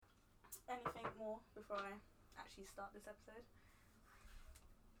more before I actually start this episode.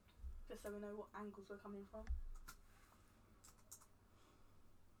 Just so we know what angles we're coming from.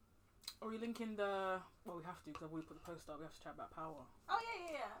 Are we linking the... Well, we have to, because we put the post up. We have to chat about Power. Oh,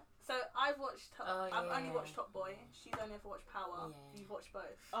 yeah. So I've watched... I've only watched Top Boy. She's only ever watched Power. Yeah. You've watched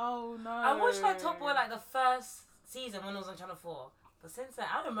both. Oh, no. I watched like Top Boy like the first season when it was on Channel 4. But since then,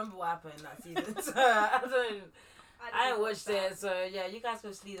 I don't remember what happened in that season. So I ain't watched it. So yeah, you guys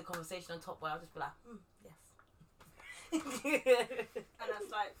can just lead the conversation on Top Boy. I'll just be like, yes. And that's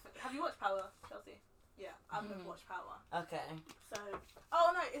like... Have you watched Power, Chelsea? Yeah, I've never watched Power. Okay. So...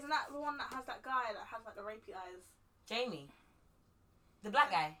 Oh, no, isn't that the one that has that guy that has like the rapey eyes? Jamie. The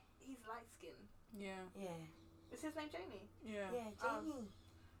black guy. He's light-skinned. Yeah. Yeah. Is his name Jamie? Yeah. Yeah,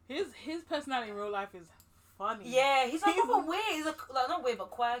 Jamie. His personality in real life is funny. Yeah, he's like proper weird. He's like not weird,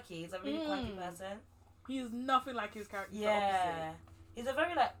 but quirky. He's a really quirky person. He's nothing like his character. Yeah. He's a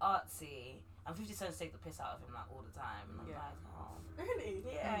very like artsy. And 50 Cent take the piss out of him like all the time. And I'm like, oh. Really?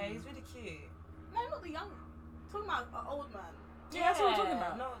 Yeah, he's really cute. No, not the young. Talking about an old man. Yeah, that's what we're talking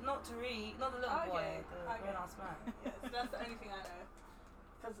about. Not Tariq, not the little boy, the grown-ass man. Yes, that's the only thing I know.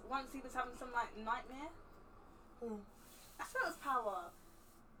 Because once he was having some like nightmare. I swear it was Power.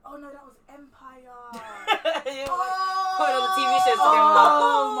 Oh no, that was Empire. Putting all the TV shows together.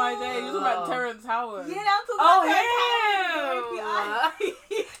 Oh my day, you're talking about Terrence Howard. Yeah, I'm talking about Terrence Howard.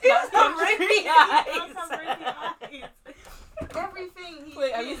 That's the rapey eyes. That's some rapey eyes. Everything he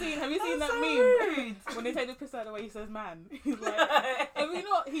Wait, have you seen that so meme? rude. When they take the piss out of the way he says man. He's like, I mean, you know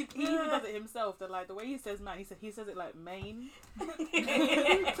what? He even does it himself. That like the way he says man, he says it like Maine.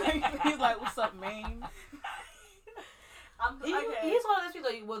 He's like, what's up, Maine? He's one of those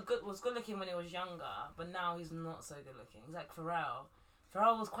people that was good looking when he was younger, but now he's not so good looking. He's like Pharrell.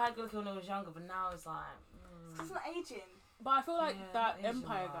 Pharrell was quite good looking when he was younger, but now it's like... It's not aging. But I feel like that Asian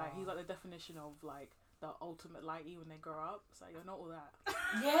Empire wow. guy, he's like the definition of like the ultimate lighty when they grow up. It's like, you're not all that.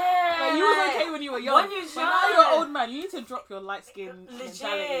 Yeah! Like, you was okay when you were young. When you're but now you're an old man. You need to drop your light skin mentality.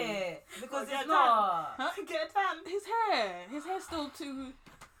 Legit! Because Get it's a not... tan. Get a tan. His hair's still too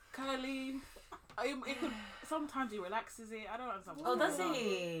curly. It could, sometimes he relaxes it. I don't understand. Oh, does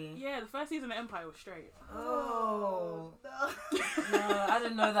he? Yeah, the first season of Empire was straight. Oh. No. No, I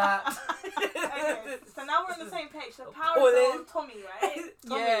didn't know that. Okay, so now we're on the same page. So Power Colin. is on Tommy, right?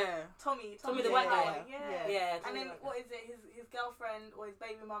 Tommy Tommy the white guy. Yeah. Tommy And then the white what is it? His girlfriend or his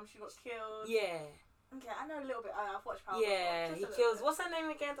baby mum? She got killed. Yeah. Okay, I know a little bit. I've watched Power. Yeah, he kills... What's her name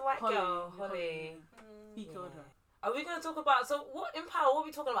again? The white girl? Holly. He killed her. Are we going to talk about... So, what in Power, what are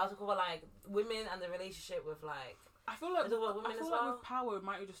we talking about? Talk about, like, women and the relationship with, like... I feel like women as well? with Power, we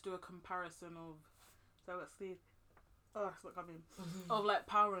might just do a comparison of... So, let's see. Oh, it's not coming. Of, like,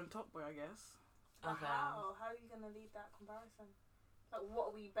 Power and Top Boy, I guess. Okay. How are you going to lead that comparison? Like, what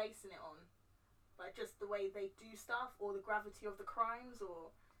are we basing it on? Like, just the way they do stuff? Or the gravity of the crimes?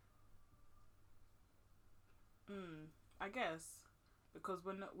 Or... I guess. Because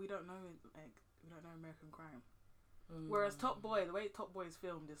we don't know, like, we don't know American crime. Whereas Top Boy, the way Top Boy is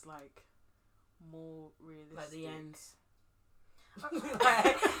filmed is like more realistic. Like the ends.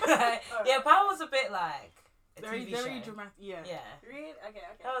 Yeah, Power was a bit like a very TV show. dramatic. Yeah. Really? Okay.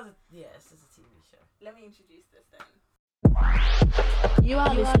 That was this is a TV show. Let me introduce this then. You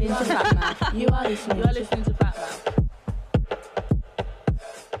are listening to Fat Mouth. You are listening to Fat Mouth.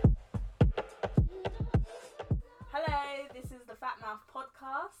 Hello, this is the Fat Mouth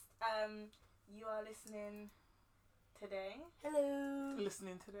podcast. You are listening today. Hello.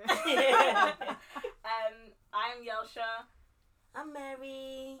 Listening today. I'm Yelsha. I'm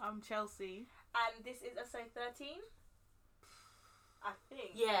Mary. I'm Chelsea. And this is episode 13. I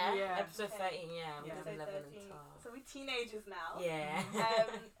think. Yeah. Episode Okay. 13. Yeah, we did Episode 11 13. and 12. So we're teenagers now. Yeah.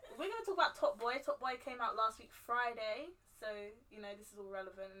 We're going to talk about Top Boy. Top Boy came out last week Friday. So, you know, this is all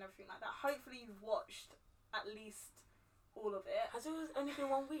relevant and everything like that. Hopefully you've watched at least all of it. Has it only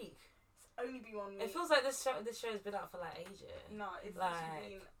been 1 week? It's only been 1 week. It feels like this show's been out for like ages. No, it's like,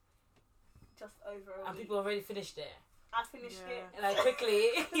 actually been just over a and week. people already finished it. I finished it. Like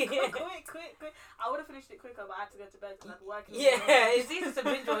quickly. quick. I would have finished it quicker, but I had to go to bed because I'd work. Yeah, it's easy to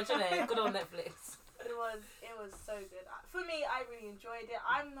binge watch, isn't it? Good on Netflix. It was so good. For me, I really enjoyed it.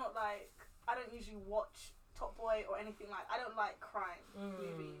 I'm not like, I don't usually watch Top Boy or anything like, I don't like crime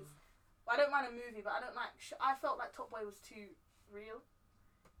movies. I don't mind a movie, but I don't like, I felt like Top Boy was too real.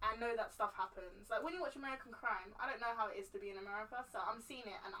 I know that stuff happens. Like when you watch American Crime, I don't know how it is to be in America, so I'm seeing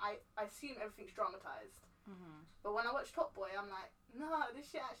it and I assume everything's dramatized. But when I watch Top Boy, I'm like, no, this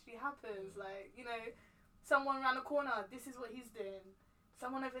shit actually happens. Like, you know, someone around the corner, this is what he's doing.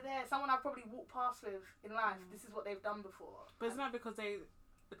 Someone over there, someone I've probably walked past with in life, this is what they've done before. But isn't that because the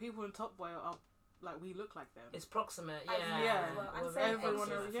people in Top Boy are like we look like them. It's proximate, As yeah. Yeah. well. And We're same very everyone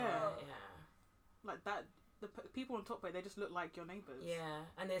proximate, yeah. yeah. Like that. The people on Top Boy, they just look like your neighbours. Yeah,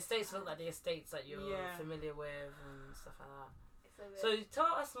 and the estates look like the estates that you're Yeah. familiar with and stuff like that. It's So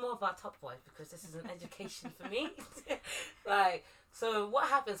tell us more about Top Boy, because this is an education for me. Like, so what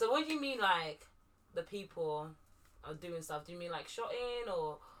happens? So what do you mean, like, the people are doing stuff? Do you mean like shotting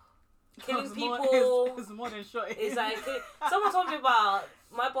or killing people? It's more than shot. It's like someone told me about.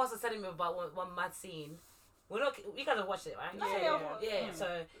 My boss was telling me about one mad scene. You guys have watched it, right? Yeah. So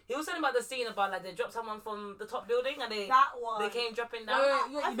he was telling about the scene about like they dropped someone from the top building and they came dropping down.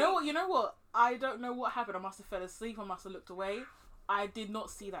 You know what? I don't know what happened. I must have fell asleep. I must have looked away. I did not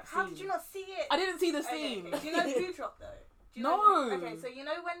see that scene. How did you not see it? I didn't see the scene. Okay. Do you know who dropped though? No. Okay, so you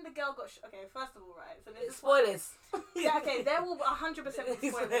know when the girl got okay, first of all, right? So this is Spoilers. Yeah, okay, there will 100% be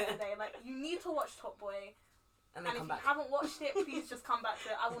spoilers today. Like, you need to watch Top Boy. And if come you back. haven't watched it, please just come back to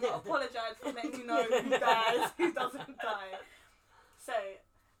it. I will not apologise for letting you know who dies, who doesn't die. So,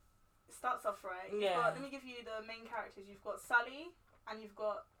 it starts off right. Let me give you the main characters. You've got Sully, and you've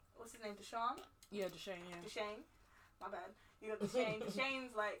got, what's his name, Deshaun? Yeah, Deshane, yeah. Deshane. My bad. You got Deshane.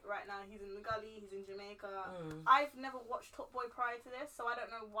 Deshane's like, right now, he's in the gully, he's in Jamaica. I've never watched Top Boy prior to this, so I don't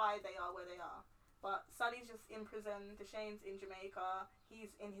know why they are where they are. But Sully's just in prison, Deshane's in Jamaica,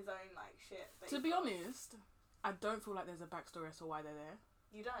 he's in his own, like, shit. To be honest, I don't feel like there's a backstory as to why they're there.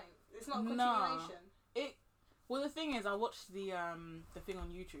 You don't? It's not a continuation? Well, the thing is, I watched the thing on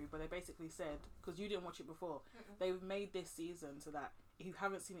YouTube where they basically said, because you didn't watch it before, they've made this season so that if you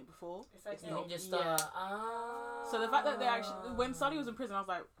haven't seen it before, it's not just So the fact that they actually, when Sully was in prison, I was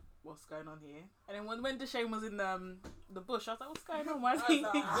like, what's going on here? And then when Deshane was in the bush, I was like, what's going on? Why is he?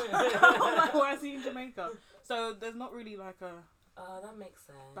 Why is he in Jamaica? So there's not really like a that makes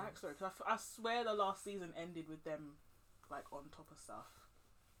sense. backstory. Cause I swear the last season ended with them like on top of stuff.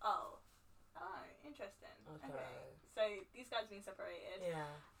 Oh, interesting. Okay. So these guys being separated. Yeah.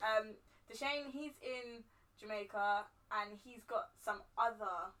 Deshane, he's in Jamaica and he's got some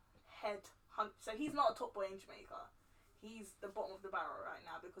other so he's not a top boy in Jamaica. He's the bottom of the barrel right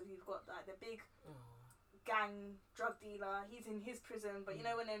now because he's got like the big gang drug dealer. He's in his prison, but you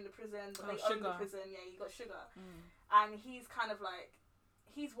know when they're in the prison, but they own the prison. Yeah, you got Sugar, and he's kind of like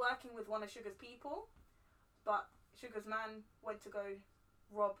he's working with one of Sugar's people, but Sugar's man went to go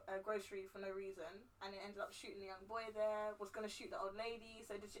rob a grocery for no reason, and it ended up shooting the young boy there. Was gonna shoot the old lady,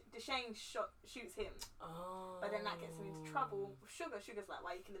 so Deshane shoots him. But then that gets him into trouble. Sugar's like,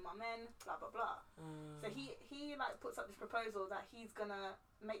 why are you killing my men? Blah blah blah. So he like puts up this proposal that he's gonna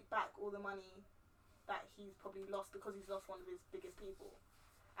make back all the money that he's probably lost because he's lost one of his biggest people,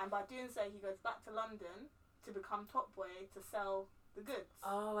 and by doing so he goes back to London to become Top Boy to sell the goods.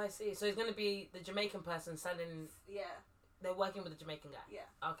 Oh, I see. So he's gonna be the Jamaican person selling. Yeah. They're working with the Jamaican guy. Yeah.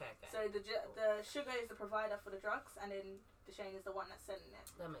 Okay. So the Sugar is the provider for the drugs, and then Deshane is the one that's selling it.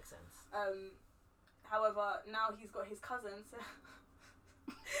 That makes sense. However, now he's got his cousins.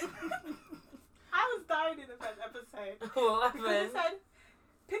 I was dying in the first episode. What Because happened? it said,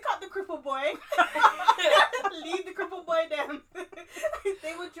 pick up the cripple boy. Leave the cripple boy them.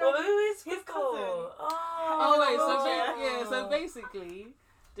 They were Well, drugging who is his Pickle? cousin. Oh, So basically,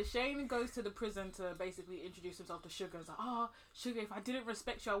 Deshane goes to the prison to basically introduce himself to Sugar. He's like, Sugar, if I didn't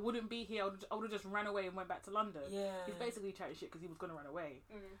respect you, I wouldn't be here. I would have just ran away and went back to London. Yeah. He's basically chatting shit because he was going to run away.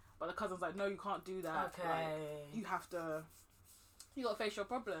 But the cousin's like, no, you can't do that. Okay. Like, you got to face your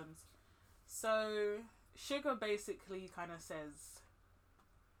problems. So Sugar basically kind of says,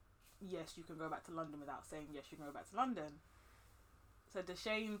 yes, you can go back to London without saying, yes, you can go back to London. So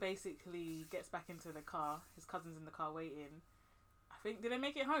Deshane basically gets back into the car. His cousin's in the car waiting. I think, did they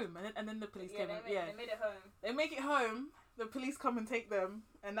make it home? And then the police came. They made it home. They make it home. The police come and take them,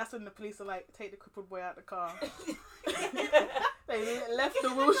 and that's when the police are like, take the crippled boy out of the car. They left the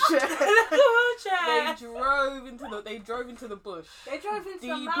wheelchair. They drove into the bush. They drove into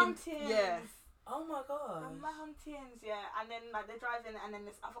the mountains. Yeah. Oh my god. The mountains, yeah. And then like they're driving, and then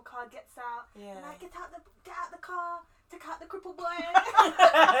this other car gets out. Yeah. And like, get out the car. Take out the crippled boy.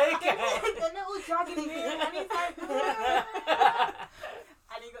 Okay. Then they're all dragging him, and he's like,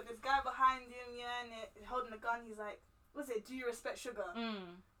 and he got this guy behind him, yeah, and holding a gun. He's like, what's it? Do you respect Sugar?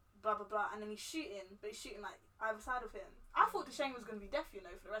 Blah blah blah. And then he's shooting, but he's shooting like either side of him. I thought Deshane was gonna be deaf, for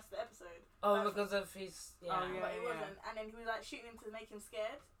the rest of the episode. Oh, because of his but he wasn't. And then he was like shooting him to make him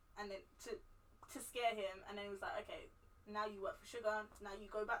scared, and then to scare him, and then he was like, okay, Now you work for Sugar. Now you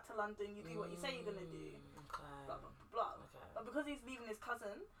go back to London. You do what you say you're gonna do. Okay. Blah blah blah. blah. Okay. But because he's leaving his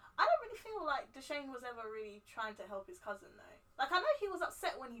cousin, I don't really feel like Deshane was ever really trying to help his cousin though. Like, I know he was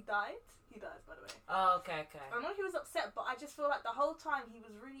upset when he died. He dies, by the way. Oh, okay. I know he was upset, but I just feel like the whole time he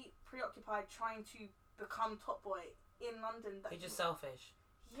was really preoccupied trying to become Top Boy in London. That He's just selfish.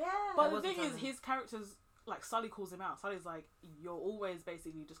 Yeah. But the wasn't thing is, funny. his characters, like Sully calls him out. Sully's like, you're always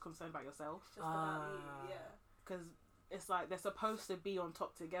basically just concerned about yourself. Just about you, yeah. Because it's like they're supposed to be on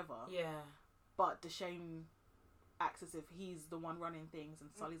top together, Yeah. but Deshane acts as if he's the one running things and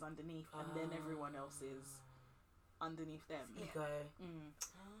Sully's underneath, and then everyone else is underneath them. Ego.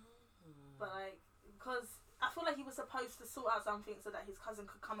 But like, because I feel like he was supposed to sort out something so that his cousin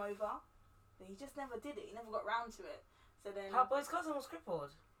could come over, but he just never did it. He never got round to it. So then, How, but his cousin was crippled.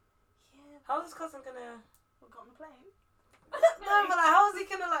 yeah, How is his cousin gonna? we got on the plane. No, but like, how is he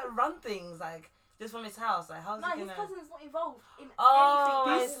gonna like run things like just from his house? Like, how's No, he his gonna? cousin's not involved in Oh,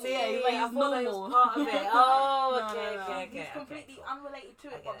 I anything. see. Yeah, Wait, I he's thought that was normal. part of it. Oh, No, okay, no, no. okay, He's okay. completely okay, cool. unrelated to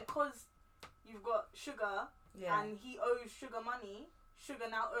I it, get but it. because you've got Sugar Yeah. and he owes Sugar money, Sugar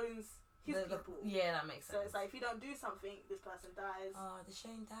now owns his people. Yeah, that makes sense. So it's like, if you don't do something, this person dies. Oh,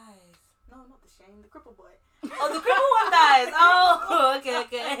 Deshane dies. No, not the Shane, the cripple boy. Oh, the cripple one dies. Oh, okay,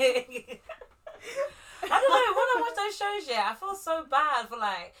 okay. I don't know. When I watch those shows, I feel so bad for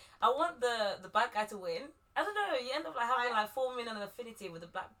like. I want the bad guy to win. I don't know. You end up like having like forming an affinity with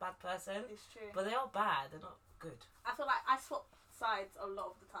the bad person, It's true. but they are bad. They're not good. I feel like I swap sides a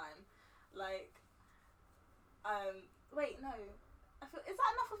lot of the time. Like, wait, no. Is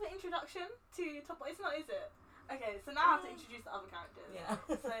that enough of an introduction to Top Boy? It's not, is it? Okay, so now I have to introduce the other characters. Yeah.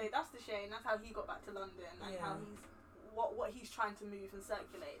 So that's Deshane. That's how he got back to London, and how he's what he's trying to move and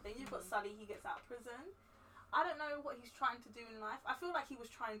circulate. Then you've got Sully. He gets out of prison. I don't know what he's trying to do in life. I feel like he was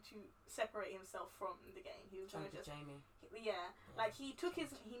trying to separate himself from the game. He was Trying gonna to just Jamie. like he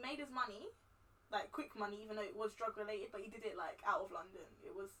made his money, like quick money, even though it was drug related, but he did it like out of London.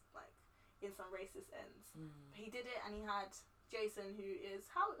 It was like in some racist ends. He did it, and he had Jason, who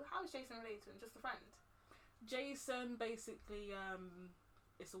is how is Jason related to him? Just a friend. Jason basically,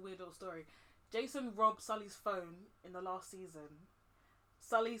 it's a weird little story. Jason robbed Sully's phone in the last season.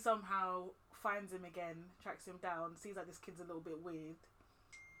 Sully somehow finds him again, tracks him down, sees that this kid's a little bit weird.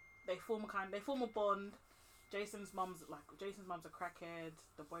 They form a bond. Jason's mum's a crackhead.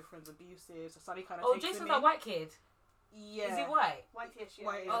 The boyfriend's abusive. So Sully kind of Oh, takes Jason's him that in. white kid. Yeah. Is he white? White-ish, yeah.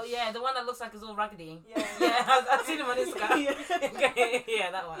 White-ish. Oh yeah, the one that looks like it's all raggedy. Yeah. Yeah, I've seen him on Instagram. Yeah. Okay,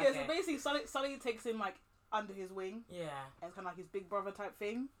 yeah, that one. Yeah, Okay. so basically Sully takes him like under his wing, Yeah. and it's kind of like his big brother type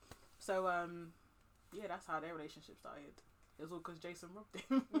thing. So yeah, that's how their relationship started. It was all because Jason robbed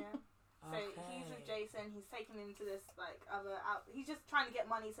him. Yeah. So he's with Jason. He's taken him to this like other out. He's just trying to get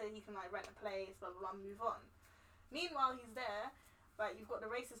money so he can like rent a place, blah blah blah, move on. Meanwhile, he's there, but you've got the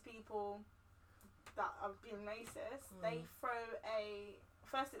racist people that are being racist. They throw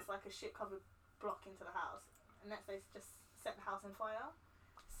first it's like a shit covered block into the house, and next they just set the house on fire.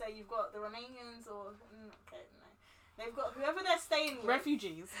 So you've got the Romanians or they've got whoever they're staying with.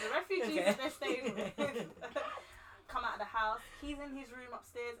 Refugees. The refugees Okay. that they're staying with come out of the house. He's in his room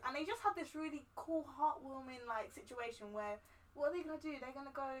upstairs, and they just have this really cool, heartwarming like situation where what are they gonna do? They're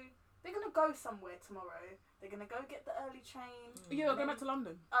gonna go somewhere tomorrow. They're gonna go get the early train. Yeah, go back to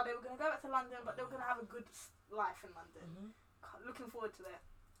London. Oh, they were gonna go back to London, but they were gonna have a good life in London. Looking forward to it.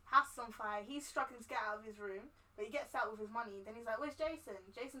 House is on fire. He's struggling to get out of his room, but he gets out with his money. Then he's like, "Where's Jason?"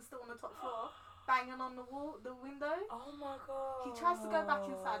 Jason's still on the top floor, banging on the window. Oh my god. He tries to go back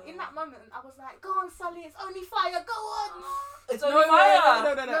inside. In that moment, I was like, "Go on, Sully. It's only fire. Go on." It's No, only fire.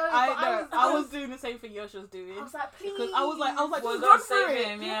 no. No, but I was doing the same thing Yosh was doing. I was like, "Please." Because I was like, Well, just gotta run through save it.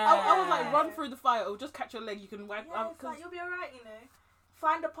 him, I was like, yeah. run through the fire. It'll just catch your leg. You can wipe. Yeah, it's like, you'll be alright, you know.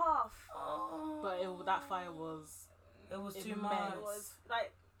 Find a path. Oh. But that fire was. It was too immense. much. It was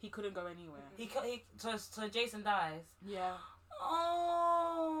like, He couldn't go anywhere. So Jason dies. Yeah.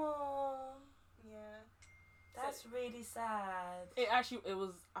 Oh. yeah. That's really sad. It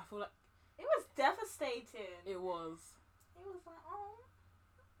was. I feel like It was devastating. it was. It was like, oh.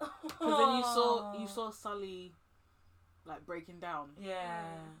 Because then you saw Sully, like breaking down, Yeah.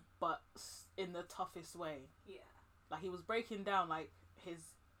 but in the toughest way. Yeah. Like he was breaking down, like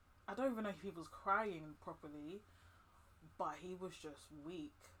I don't even know if he was crying properly, but he was just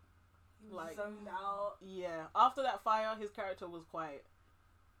weak. He was Like, zoned out. yeah. After that fire, his character was quite.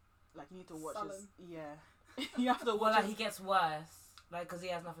 Like you need to watch his. Sullen. Yeah. You have to Well, watch. like he gets worse, like because he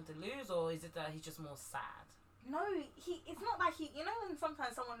has nothing to lose, or is it that he's just more sad? No, it's not like you know when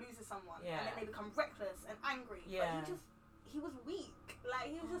sometimes someone loses someone Yeah. and then they become reckless and angry. Yeah. But he was weak. Like,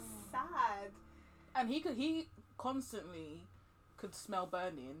 he was just sad. And he constantly could smell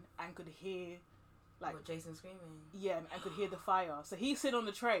burning and could hear, like, What, Jason screaming? yeah, and could hear the fire. So he's sitting on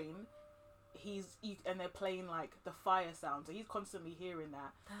the train. And they're playing like the fire sound, so he's constantly hearing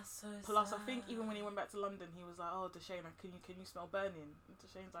that. That's so Plus, sad. I think even when he went back to London, he was like, "Oh, Deshane, can you smell burning?" And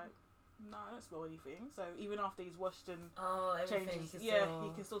Deshane's like, "No, I don't smell anything." So even after he's washed and everything. changes, He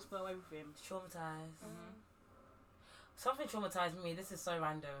can still smell everything. traumatized. Mhm. Something traumatized me. This is so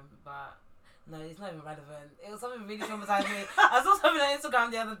random, but no, it's not even relevant. It was something really traumatized me. I saw something on Instagram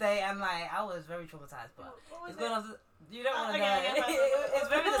the other day, and like I was very traumatized. But What was it's going it? on. You don't want to Okay, know. yeah, fine. It's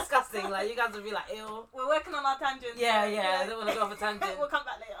very disgusting. Like you guys will be like, ew. We're working on our tangents. Yeah. I don't want to go off a tangent. We'll come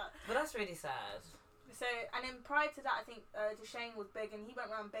back later. But that's really sad. So, and then prior to that, I think Deshane was begging. He went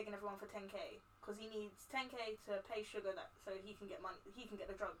around begging everyone for 10k because he needs 10k to pay Sugar so he can get money. He can get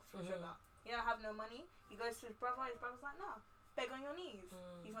the drugs from Mhm. Sugar. He don't have no money. He goes to his brother. His brother's like, "No, beg on your knees."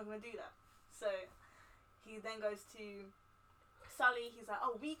 He's not gonna do that. So he then goes to Sully. He's like,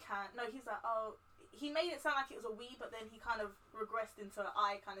 "Oh, we can't." No, he's like, "Oh." He made it sound like it was a we, but then he kind of regressed into an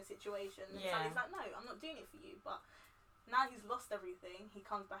I kind of situation. And Yeah. Sully's like, "No, I'm not doing it for you." But now he's lost everything. He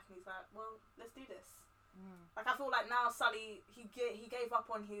comes back and he's like, "Well, let's do this." Like, I feel like now Sully, he gave up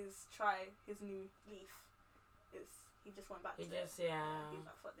on his new leaf. He just went back to it. Yeah. He's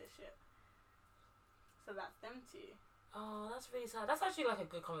like, "Fuck this shit." So that's them two. Oh, that's really sad. That's actually like a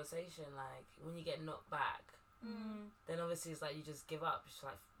good conversation. Like when you get knocked back, then obviously it's like you just give up. It's just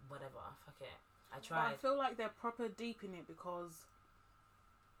like whatever, fuck it. I But I tried. feel like they're proper deep in it because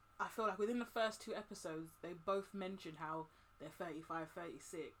I feel like within the first 2 episodes, they both mention how they're 35,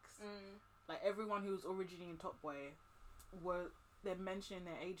 36. Like everyone who was originally in Top Boy, they're mentioning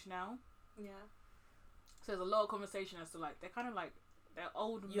their age now. Yeah. So there's a lot of conversation as to like they're kind of like they're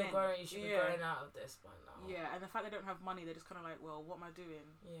old You're men. growing. You should be growing out of this by now. Yeah, and the fact they don't have money, they're just kind of like, well, what am I doing?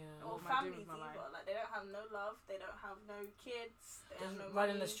 Yeah. Or What am I doing families with my life? either. Like, they don't have no love. They don't have no kids. They have Just no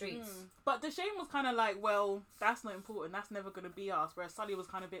running the money. streets. But Deshane was kind of like, well, that's not important. That's never going to be us. Whereas Sully was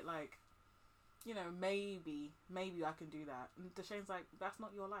kind of a bit like, you know, maybe I can do that. And Deshane's like, that's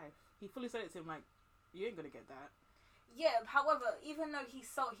not your life. He fully said it to him like, you ain't going to get that. Yeah, however, even though he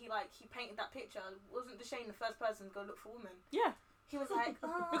painted that picture, wasn't Deshane the first person to go look for women? Yeah. He was like,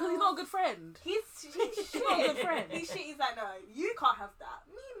 oh. Because he's not a good friend. He's shit. not a good friend. He's shit. He's like, no, you can't have that.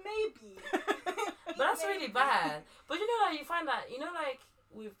 Me, maybe. But that's really bad. But you know, like you find that like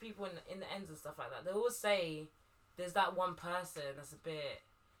with people in the ends and stuff like that, they always say there's that one person that's a bit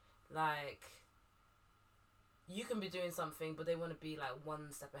like you can be doing something, but they want to be like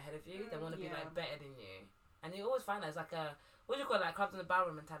one step ahead of you. They want to be like better than you, and you always find that it's like a what do you call it, like clubs in the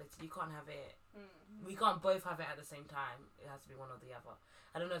barrel mentality. You can't have it. We can't both have it at the same time. It has to be one or the other.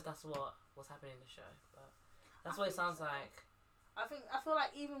 I don't know if that's what's happening in the show, but that's what it sounds like. I feel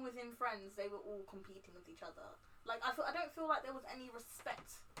like even within Friends, they were all competing with each other. Like I don't feel like there was any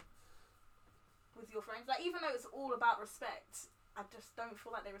respect with your friends. Like even though it's all about respect, I just don't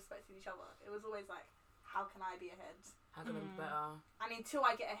feel like they respected each other. It was always like, how can I be ahead? How can it be better? And until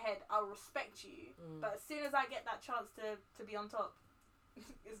I get ahead, I'll respect you. But as soon as I get that chance to be on top,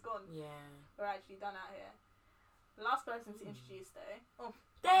 it's gone. Yeah. We're actually done out here. The last person to introduce though. Oh,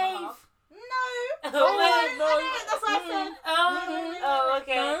 Dave. No. No. That's what I said. Oh,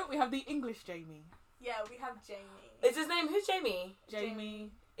 okay. No, we have the English Jamie. Yeah, we have Jamie. Is his name? Who's Jamie?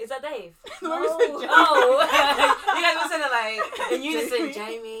 Jamie. Is that Dave? The way we said Jamie. Oh, you guys were saying it like in unison,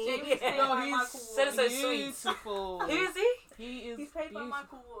 Jamie. Jamie's played No, by he's Michael said it Ward. so sweet. Beautiful. Who is he? He's played by beautiful.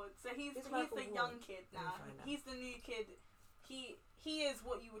 Michael Ward. So he's Michael the Ward? young kid Let me now. find out. He's the new kid. He is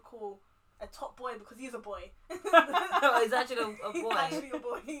what you would call a top boy because he's a boy. Oh, he's actually a He's boy. actually a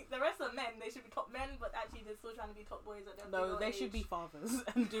boy. The rest are men. They should be top men, but actually they're still trying to be top boys at their No, they age. should be fathers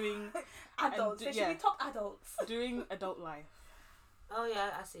and doing adults. They should be top adults. doing adult life. Oh yeah,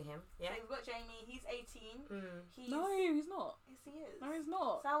 I see him. Yeah. So we've got Jamie. He's 18. He's, No, he's not. Yes, he is. No, he's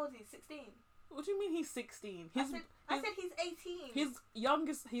not. So how old is he? 16. What do you mean he's 16? I said he's 18.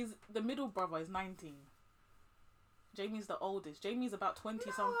 His the middle brother is 19. Jamie's the oldest. Jamie's about 20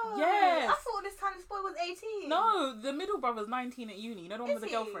 something. No, Yes. I thought this time this boy was 18. No, the middle brother's 19 at uni. You know the one Is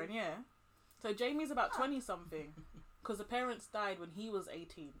with the he? girlfriend, yeah. So Jamie's about Ah. 20 something. Because the parents died when he was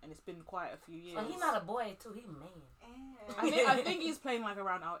 18, and it's been quite a few years. Oh, he's not a boy too. He's a man. I think he's playing like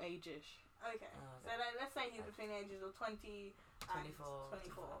around our age-ish. Okay. So let's say he's between the ages of 20 and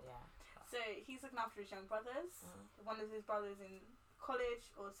 24. Yeah. So he's looking after his young brothers. One of his brothers in college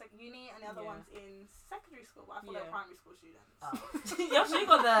or uni, and the other Yeah. one's in secondary school. But I thought they Yeah. were primary school students. Yo, she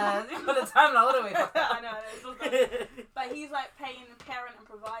got the timeline all the way. I know. It's all good. But he's like playing parent and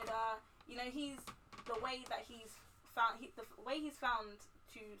provider. You know, the way he's found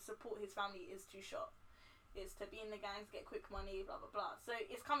to support his family is to shop. It's to be in the gangs, get quick money, blah blah blah. So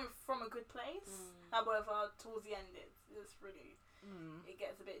it's coming from a good place. However, towards the end, it's really it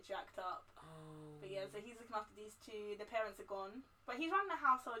gets a bit jacked up. But yeah, so he's looking after these two. The parents are gone, but he's running the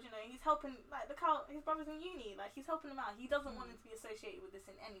household. You know, he's helping. Like, look how his brother's in uni. Like, he's helping him out. He doesn't want him to be associated with this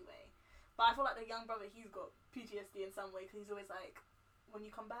in any way. But I feel like the young brother, he's got PTSD in some way because he's always like, when you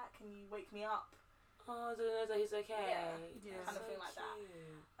come back, can you wake me up? Oh, I don't know that he's okay. Yeah, kind of thing like that.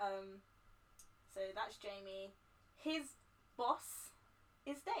 So that's Jamie. His boss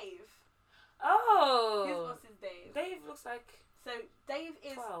is Dave. Oh. His boss is Dave. Dave looks like So Dave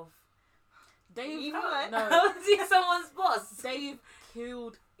is 12. Dave, You know what? no, How is he someone's boss? Dave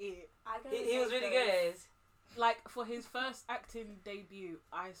killed it. I go He was really Dave. good. Like, for his first acting debut,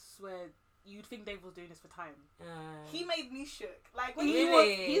 I swear, you'd think Dave was doing this for time. He made me shook. Like when He he was,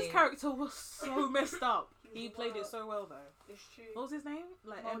 Really? his character was so messed up. He He played it was. so well, though. It's true. What was his name?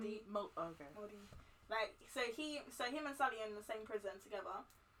 Like, Moldy. Okay. Moldy. Like so him and Sully are in the same prison together.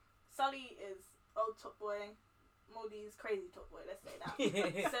 Sully is old top boy. Moldy's crazy top boy, let's say that.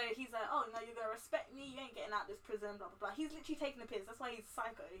 So he's like, oh no, you're gonna respect me, you ain't getting out of this prison, blah blah blah. He's literally taking the piss, that's why he's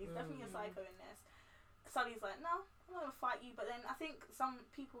psycho. He's definitely a psycho in this. Sully's like, no, I'm not gonna fight you, but then I think some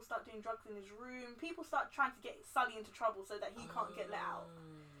people start doing drugs in his room. People start trying to get Sully into trouble so that he can't get let out.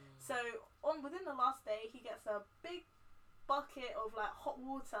 So within the last day, he gets a big bucket of like hot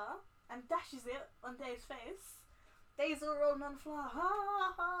water and dashes it on Dave's face. Dave's all rolling on the floor. Ha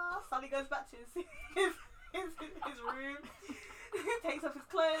ha ha. Sully goes back to his room, takes off his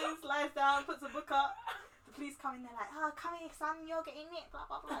clothes, lies down, puts a book up. The police come in, they're like, oh, come here, son, you're getting it, blah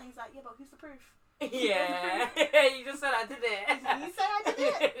blah blah. And he's like, yeah, but who's the proof? Yeah. You just said I did it. You said I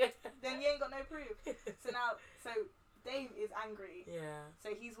did it. Then you ain't got no proof. So Dave is angry. Yeah. So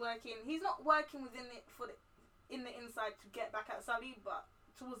he's working. He's not working within it in the inside to get back at Sully, but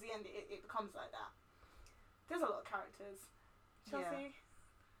towards the end it becomes like that. There's a lot of characters. Chelsea.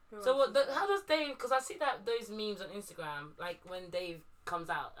 So how does Dave? Because I see those memes on Instagram, like when Dave comes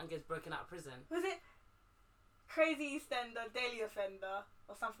out and gets broken out of prison. Was it crazy Eastender, daily offender,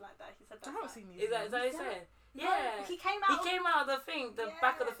 or something like that? He said that. I haven't seen these. Is that what he said? Yeah. He came He out. came out of the thing, the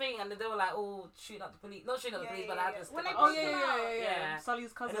back of the Yeah. thing, and then they were like, "Oh, shooting at the police!" Not shooting at the police, but I had to When step they up. pushed him out.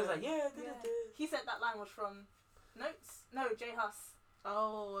 Sully's And cousin. he was like, "Yeah, He said that line was from Notes. No, J Hus.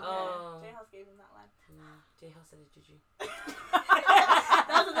 Oh, okay. Oh. J Hus gave him that line. Jay House said it's Juju."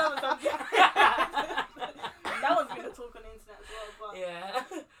 That was another subject. That one's been a talk on the internet as well. But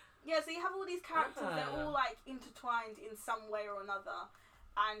Yeah. so you have all these characters. They're all like intertwined in some way or another,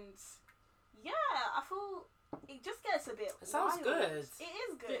 and yeah, I feel it just gets a bit. It sounds wild. good. It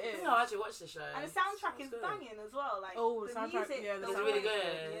is good. It is. No, I actually watched the show. And the soundtrack is Sounds good. banging as well. Like The soundtrack, music, yeah, the It's way- really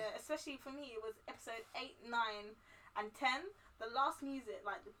good. Yeah, especially for me, it was episode 8, 9, and 10. The last music,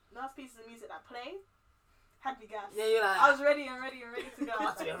 like the last pieces of music that played, had me gassed. Yeah, you're like, I was ready and ready to go.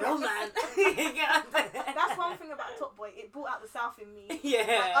 must be a real man. That's one thing about Top Boy. It brought out the South in me. Yeah.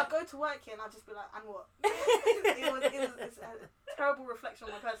 Like, I'd go to work here and I'd just be like, and what? It's a terrible reflection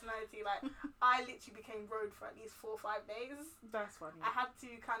on my personality. Like, I literally became road for at least 4 or 5 days. That's funny. I had to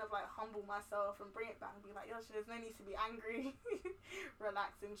kind of like humble myself and bring it back and be like, yo, there's no need to be angry.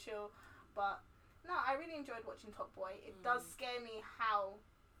 Relax and chill. But no, I really enjoyed watching Top Boy. It does scare me how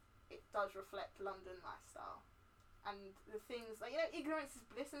it does reflect London lifestyle. And the things, like, you know, ignorance is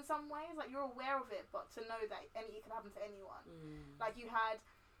bliss in some ways. Like, you're aware of it, but to know that it can happen to anyone. Like, you had,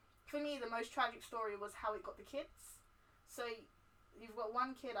 for me, the most tragic story was how it got the kids. So, you've got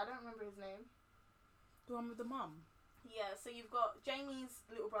one kid, I don't remember his name. The one with the mum. Yeah, so you've got Jamie's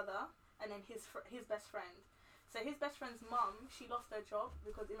little brother, and then his best friend. So his best friend's mum, she lost her job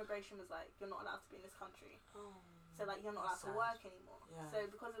because immigration was like, you're not allowed to be in this country. So like, you're not allowed to work anymore. Yeah. So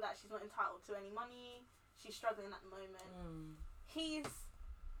because of that, she's not entitled to any money. She's struggling at the moment. He's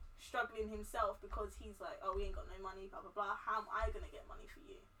struggling himself because he's like, oh, we ain't got no money, blah blah blah. How am I gonna get money for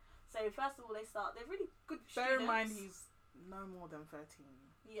you? So first of all, they're really good students. Bear in mind, he's no more than 13.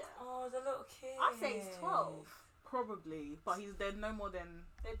 Yeah. Oh, the little kid. I'd say he's 12. Probably, but they're no more than.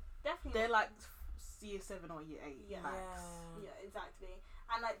 Definitely. They're like year 7 or year 8 Yeah. max. Yeah, exactly.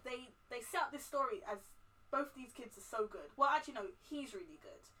 And like they set up this story as both these kids are so good. Well, actually no, he's really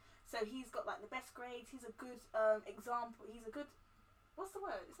good. So he's got like the best grades. He's a good example. He's a good. What's the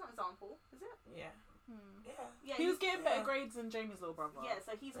word? It's not example, is it? Yeah. Yeah. He was getting better yeah. grades than Jamie's little brother. Yeah,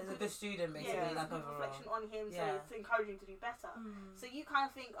 so he's a He's a good. good student, basically. Yeah, like it's a good overall. reflection on him, so Yeah. it's encouraging to do better. So you kind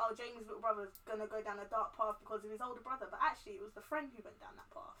of think, oh, Jamie's little brother's gonna go down a dark path because of his older brother, but actually it was the friend who went down that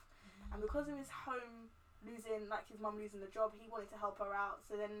path. And because of his home losing, like his mum losing the job, he wanted to help her out.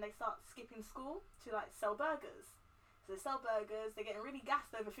 So then they start skipping school to like sell burgers. So they sell burgers. They're getting really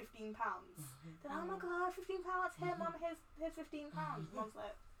gassed over £15. They're like, oh my god, £15 here, mum. Here's £15. Mum's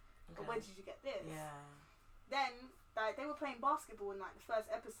like, but where did you get this? Yeah. Then like they were playing basketball in like the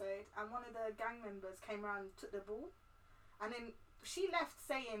first episode, and one of the gang members came around and took the ball, and then she left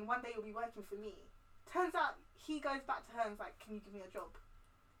saying, one day you'll be working for me. Turns out he goes back to her and is like, can you give me a job?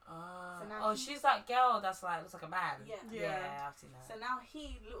 So now she's that girl that's like looks like a man. Yeah, I've seen her. So now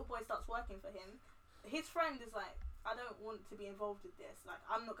little boy starts working for him. His friend is like, I don't want to be involved with this. Like,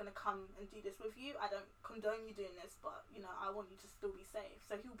 I'm not gonna come and do this with you. I don't condone you doing this, but you know, I want you to still be safe.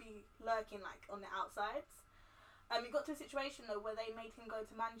 So he'll be lurking like on the outsides. It got to a situation though where they made him go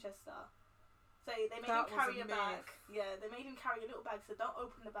to Manchester. So they made him carry a bag. Yeah, they made him carry a little bag. So don't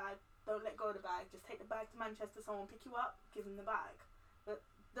open the bag. Don't let go of the bag. Just take the bag to Manchester. Someone pick you up. Give him the bag. But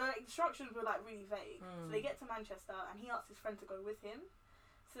the instructions were like really vague. So they get to Manchester and he asks his friend to go with him.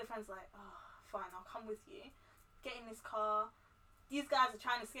 So the friend's like, oh, fine, I'll come with you. Get in this car. These guys are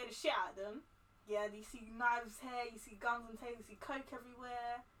trying to scare the shit out of them. Yeah, you see knives here, you see guns on tables, you see coke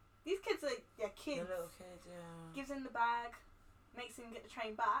everywhere. These kids are kids. The little kids, yeah. Gives him the bag, makes him get the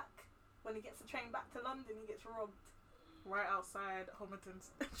train back. When he gets the train back to London, he gets robbed. Right outside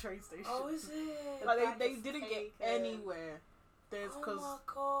Homerton's train station. Oh, is it? Like they didn't get anywhere. There's because oh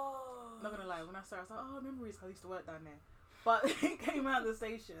my god. not gonna lie, when I started, I was like, oh, memories. I used to work down there, but it came out of the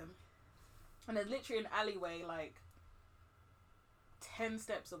station, and there's literally an alleyway like 10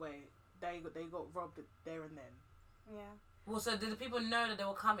 steps away. They got robbed there and then. Yeah. Well, so did the people know that they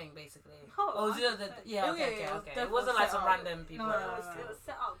were coming, basically? Oh, was it okay. It wasn't like some random people. No, it was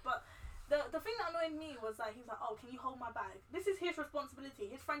set up. But the thing that annoyed me was like, he was like, oh, can you hold my bag? This is his responsibility.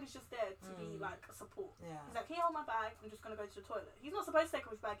 His friend is just there to be like a support. Yeah. He's like, can you hold my bag? I'm just going to go to the toilet. He's not supposed to take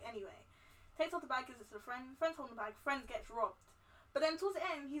off his bag anyway. Takes off the bag, gives it to the friend. Friend's holding the bag. Friend gets robbed. But then towards the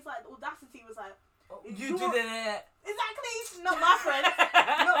end, he's like, the audacity was like, you did it. Exactly. Not my friend.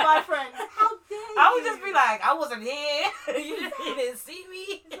 Not my friend. How dare you? I would just be like, I wasn't here. you didn't see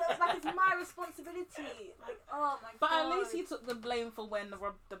me. Like, it's my responsibility. Like, oh my god. But at least he took the blame for when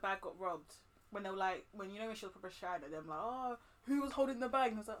the bag got robbed. When they were like, when she was probably shouting at them like, oh, who was holding the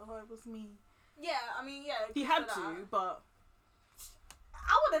bag? And I was like, oh, it was me. Yeah, I mean, yeah. He had to, but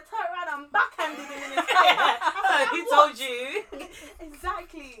I would have turned around and backhanded him in his face. Who told you?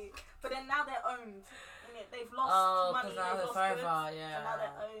 Exactly. But then now they're owned. They've lost money. Now they've lost forever, goods, yeah. So now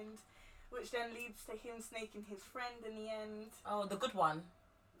they're owned. Which then leads to him snaking his friend in the end. Oh, the good one.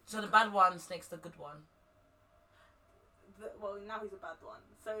 So the bad one snakes the good one. Well, now he's a bad one.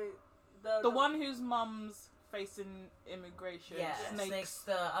 So the one whose mum's facing immigration snakes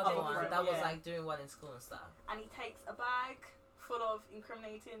the other one friend, that was like doing well in school and stuff. And he takes a bag full of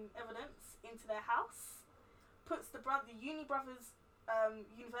incriminating evidence into their house, puts the uni brothers'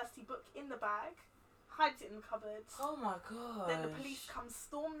 university book in the bag, hides it in the cupboard. Oh my god. Then the police come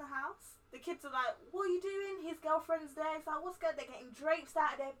storm the house. The kids are like, what are you doing? His girlfriend's there. It's like, what's good? They're getting drapes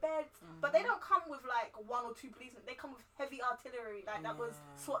out of their beds. But they don't come with like 1 or 2 policemen. They come with heavy artillery. Like that was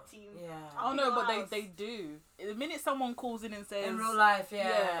SWAT team. Yeah. Oh no, but they do. The minute someone calls in and says in real life,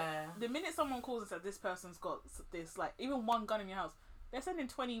 yeah. The minute someone calls and says this person's got this, like even one gun in your house, they're sending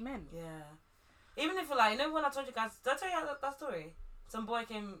 20 men. Yeah. Even if like, you know when I told you guys, did I tell you that story? Some boy at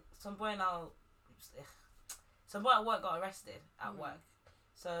work got arrested at work.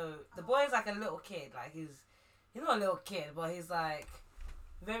 So the boy is like a little kid, like he's not a little kid, but he's like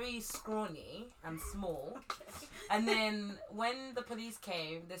very scrawny and small. And then when the police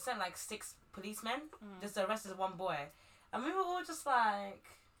came, they sent like 6 policemen just to arrest this one boy, and we were all just like,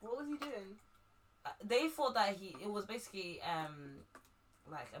 what was he doing? They thought that it was basically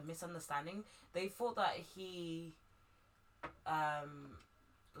like a misunderstanding. They thought that he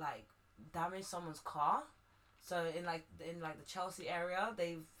like damaged someone's car. So in the Chelsea area,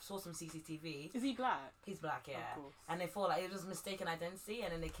 they saw some CCTV. Is he black? He's black, yeah. Of course. And they thought like it was mistaken identity,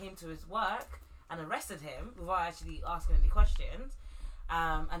 and then they came to his work and arrested him without actually asking any questions.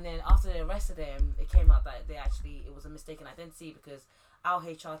 And then after they arrested him, it came out that it was a mistaken identity because our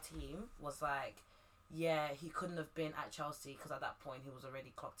HR team was like, yeah, he couldn't have been at Chelsea because at that point he was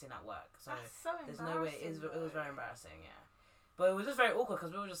already clocked in at work. So that's so there's no way. It was very embarrassing, yeah. But it was just very awkward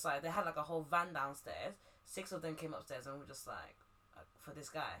because we were just like, they had like a whole van downstairs. 6 of them came upstairs and we were just like, for this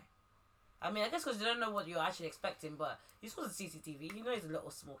guy. I mean, I guess because you don't know what you're actually expecting, but you saw the CCTV. You know he's a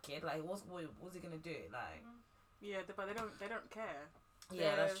little small kid. Like, what's he gonna do? Like, yeah, but they don't care.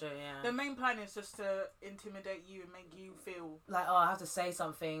 Yeah, that's true. Yeah. The main plan is just to intimidate you and make you feel like, oh, I have to say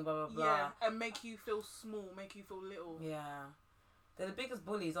something, blah blah blah. Yeah, and make you feel small, make you feel little. Yeah, they're the biggest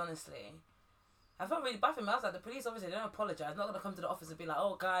bullies, honestly. I felt really bad for him. I was like, the police obviously they don't apologise. Not gonna come to the office and be like,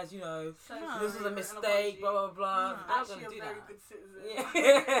 oh guys, you know, So No. this was a sorry, mistake, an blah apology. blah blah. No. They're not Actually, gonna a do very that. good citizen. Yeah.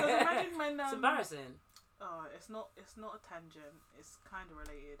 Because imagine when It's embarrassing. oh, it's not a tangent. It's kind of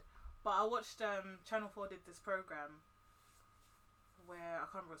related. But I watched Channel 4 did this program where I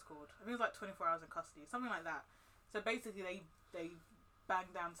can't remember what it's called. I think it was like 24 Hours in Custody, something like that. So basically, they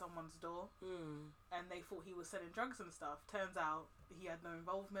banged down someone's door and they thought he was selling drugs and stuff. Turns out he had no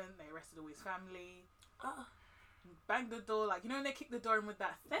involvement. They arrested all his family. Banged the door, like, you know when they kick the door in with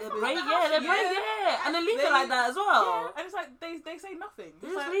that They They thought break, the yeah, house- they break, yeah, and they leave it like that as well. and it's like they say nothing. They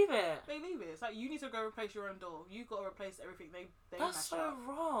It's just like, leave it. they leave it. It's like you need to go replace your own door. You got to replace everything they That's mashed so up.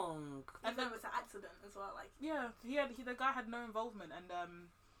 wrong. And then it was an accident as well. Like, Yeah, the guy had no involvement, and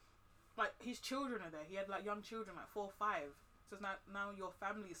like his children are there. He had like young children, like 4 or 5. So it's now your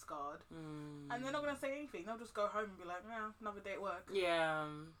family's scarred, and they're not gonna say anything. They'll just go home and be like, "Yeah, another day at work." Yeah.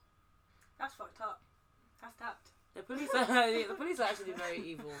 that's fucked up. That's tapped. The police are actually very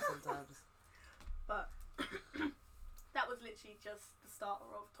evil sometimes. But that was literally just the starter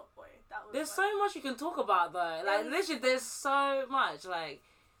of Top Boy. That was There's like, so much you can talk about though. Like Yes. literally, there's so much. Like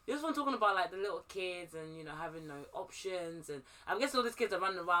this one talking about like the little kids and you know having no options, and I'm guessing all these kids are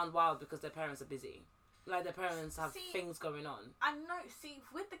running around wild because their parents are busy. Like their parents have See, things going on. I know. See,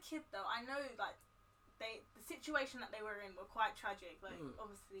 with the kid though, I know like the situation that they were in were quite tragic. Like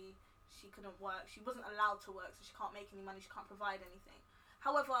obviously she couldn't work. She wasn't allowed to work, so she can't make any money. She can't provide anything.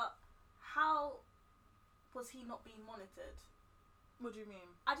 However, how was he not being monitored? What do you mean?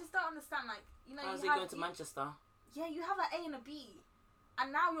 I just don't understand. Like, you know, How's you he have going to Manchester? yeah, you have an A and a B,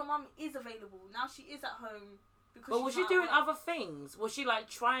 and now your mum is available. Now she is at home because. But was she doing other things? Was she like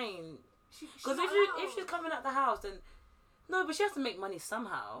trying? Because if she's coming out the house, then no, but she has to make money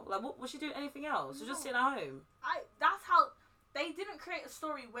somehow. Like, what was she doing? Anything else? She was just sitting at home. That's how they didn't create a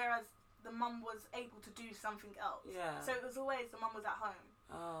story. Whereas the mum was able to do something else. Yeah. So it was always the mum was at home.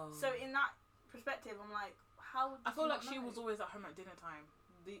 Oh. So in that perspective, I'm like, how? I feel did like you she not was know? always at home at dinner time.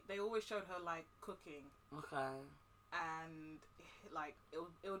 They always showed her like cooking, Okay. and like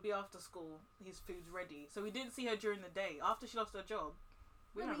it would be after school. His food's ready, so we didn't see her during the day. After she lost her job,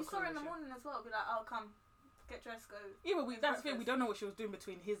 we Yeah, didn't but you have a saw her in the clue what morning as well. Be like, oh, come, get dressed, go. Yeah, but that's the thing. We breakfast. don't know what she was doing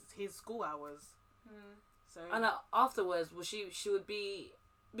between his school hours. So And afterwards, was she would be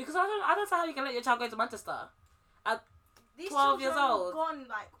because I don't know how you can let your child go to Manchester. These 12 years children were old. gone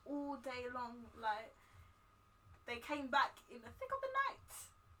like all day long. Like they came back in the thick of the night.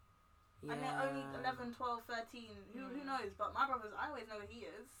 Yeah. And they're only 11, 12, 13. Who knows? But my brothers, I always know who he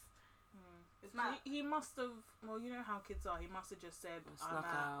is. It's mad. he must have. Well, you know how kids are. He must have just said, Snuck "I'm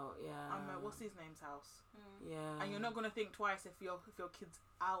at, out. Yeah. I'm at what's his name's house," Yeah. and you're not gonna think twice if your kid's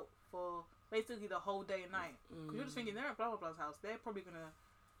out for basically the whole day and night. Because you're just thinking they're at blah blah blah's house. They're probably gonna.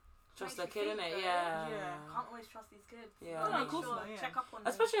 Trust Makes their you kid, think, innit? though. Yeah. Yeah. Can't always trust these kids. Yeah. Gotta No, make of course sure, not, yeah. check up on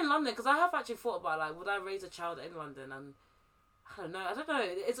them. Especially in London, because I have actually thought about like, would I raise a child in London? And I don't know.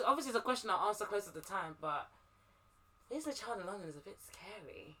 It's obviously it's a question I'll answer close to the time, but raising a child in London is a bit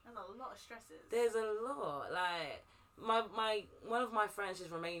scary. There's a lot of stresses. There's a lot. Like my one of my friends, she's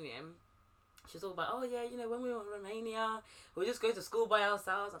Romanian. She's all about, oh yeah, you know, when we were in Romania, we just go to school by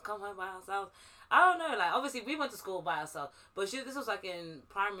ourselves and come home by ourselves. I don't know, like obviously we went to school by ourselves, but this was like in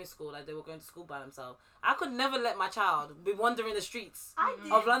primary school, like they were going to school by themselves. I could never let my child be wandering the streets I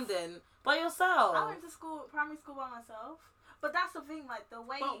did. of London by yourself. I went to primary school by myself. But that's the thing, like the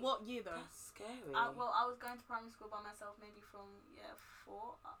way. But what year though? That's scary. Well, I was going to primary school by myself, maybe from year 4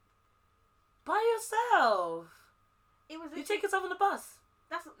 up. By yourself. It was. You take yourself on the bus.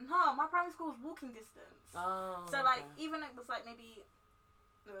 No, my primary school was walking distance. Oh. So like even it was like maybe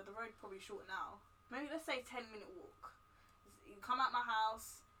the road probably short now. Maybe let's say 10-minute walk. You come out my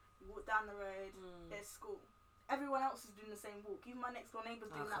house, you walk down the road. There's school. Everyone else is doing the same walk. Even my next door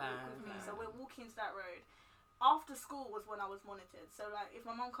neighbour's doing that walk with me. So we're walking to that road. After school was when I was monitored. So like if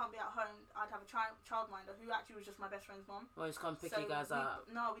my mum can't be at home, I'd have a childminder who actually was just my best friend's mum. Well, just come pick So you guys up.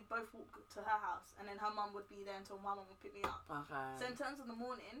 No, we'd both walk to her house, and then her mum would be there until my mum would pick me up. Okay. So in terms of the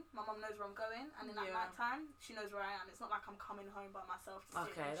morning, my mum knows where I'm going, and then at Yeah. night time, she knows where I am. It's not like I'm coming home by myself to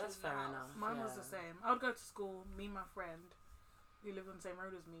sit Okay, and that's chill in the fair house. enough. Mine was Yeah. the same. I would go to school. Me and my friend, who lived on the same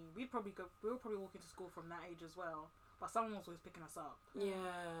road as me, we were probably walking to school from that age as well. But someone was always picking us up. Yeah.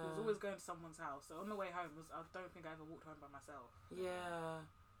 We was always going to someone's house. So on the way home, I don't think I ever walked home by myself. Yeah.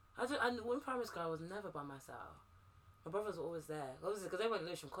 And when primary school, I was never by myself. My brothers were always there. Obviously, because they went to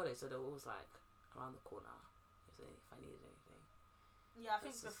Lewisham College, so they were always like around the corner if I needed anything. Yeah, I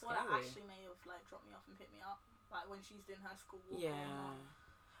think That's so before that, scary. Ashley may have like dropped me off and picked me up, like when she's doing her school walk. Yeah.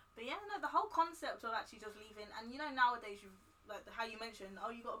 But yeah, no, the whole concept of actually just leaving, and you know nowadays like how you mentioned, oh,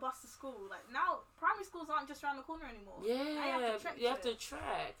 you got a bus to school. Like now, primary schools aren't just around the corner anymore. Yeah, Now you have to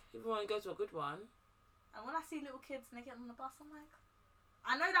trek if you want to go to a good one. And when I see little kids and they get on the bus, I'm like,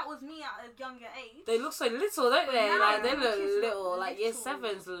 I know that was me at a younger age. They look so little, don't they? Now, Like they the look kids look little. Like year little.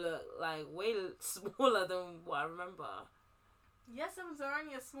 7s look like way smaller than what I remember. Year 7s are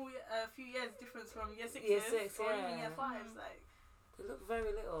only a few years difference from year 6s Year 6, or yeah. even year 5s. Like They look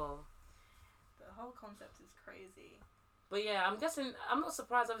very little. the whole concept is crazy. But yeah, I'm guessing, I'm not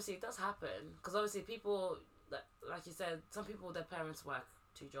surprised, obviously, it does happen. Because obviously people, like you said, some people, their parents work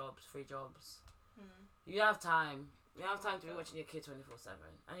 2 jobs, 3 jobs. You have time. You have time to be watching your kid 24/7.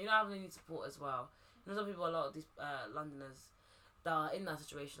 And you don't have any support as well. You know, some people, a lot of these Londoners that are in that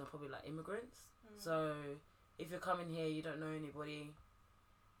situation are probably like immigrants. So if you're coming here, you don't know anybody,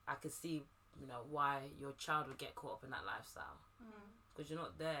 I could see, you know, why your child would get caught up in that lifestyle. Because you're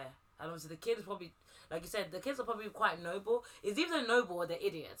not there. And obviously the kid is probably, like you said, the kids are probably quite noble. It's either noble or they're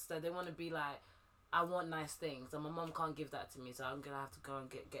idiots. That they want to be like, I want nice things and my mum can't give that to me, so I'm going to have to go and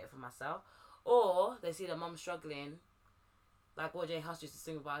get it for myself. Or they see their mum struggling, like what Jay Huss used to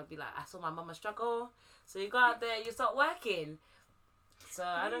sing about. I'd be like, I saw my mama struggle, so you go out there, you start working. So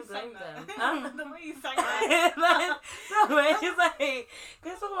I don't blame them. Huh? The way you sang that. No, man, it's like,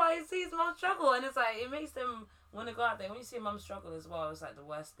 because someone sees mum struggle, and it's like, it makes them want to go out there. When you see mum struggle as well, it's like the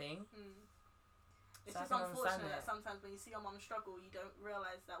worst thing. It's So I just can understand unfortunate it. that sometimes when you see your mum struggle, you don't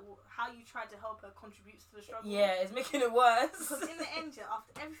realise that how you tried to help her contributes to the struggle. Yeah, it's making it worse. Because in the end, yeah,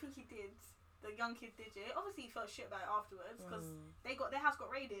 after everything he did, the young kid did it. Obviously, he felt shit about it afterwards because their house got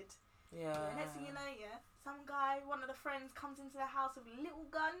raided. Yeah. Next thing you know, some guy, one of the friends, comes into the house with a little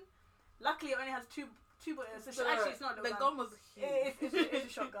gun. Luckily, it only has two bullets. So actually, it's not a the little gun was huge. It's a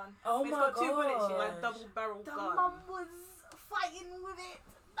shotgun. Oh It's my got 2 bullets, yeah. Like double barrel The gun. mum was fighting with it.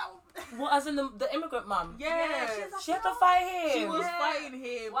 What, as in the immigrant mum? Yeah, she's like, She had to fight him. she was Yeah. fighting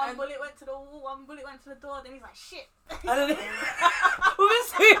him. One and bullet went to the wall, one bullet went to the door, then he's like, shit. I don't know.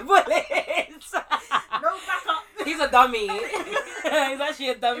 With 2 bullets. No backup. He's a dummy. He's actually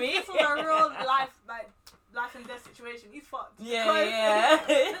a dummy. This was a real life and death situation. He's fucked. Yeah.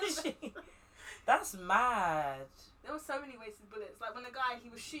 That's mad. There were so many wasted bullets. Like when the guy, he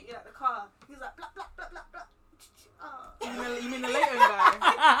was shooting at the car, he was like, blah, blah, blah, blah, blah. you mean the Leighton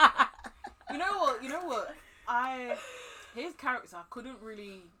guy? You know what? His character, I couldn't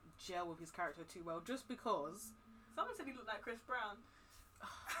really gel with his character too well, just because. Someone said he looked like Chris Brown.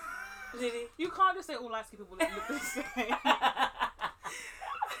 Did he? You can't just say all light-skinned people look the same.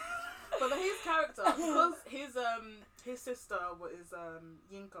 But his character, because his sister was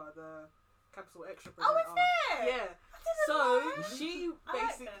Yinka, the Capital Extra Oh, presenter. it's it? Yeah. So know. she I like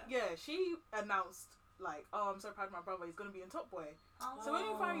basically, that. she announced like, oh, I'm so proud of my brother. He's gonna be in Top Boy. Oh. So when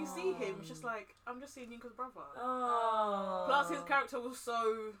you finally see him, it's just like, I'm just seeing Yinka's brother. Oh. Plus, his character was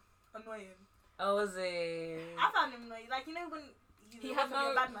so Annoying. Oh, was he? I found him annoying. Like, you know when He he had had a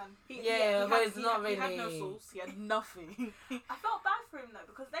no- bad man. Yeah, but it's not He had no really. sauce. He had nothing. I felt bad for him though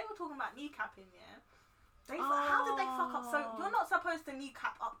because they were talking about kneecapping. Yeah. How did they fuck up? So you're not supposed to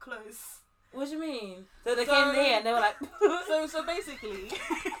kneecap up close. What do you mean? So they So- came here and they were like, So basically,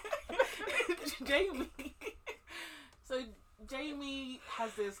 Jamie. So Jamie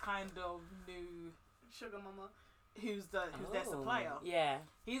has this kind of new Sugar mama. who's their Oh, supplier. Yeah.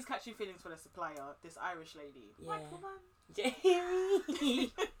 He's catching feelings for the supplier, this Irish lady. Yeah. White woman.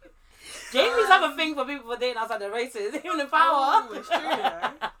 Jamie. Jamie's have a thing for people for dating outside the races, even in power. Oh, it's true.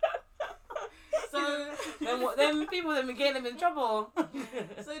 Yeah. So Then people that be getting them in trouble.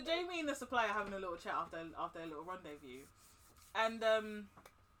 So Jamie and the supplier having a little chat after a little rendezvous, and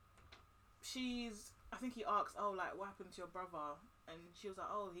I think he asks, oh, like, what happened to your brother? And she was like,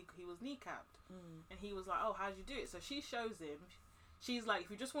 oh, he was kneecapped. And he was like, oh, how'd you do it? So she shows him. She's like,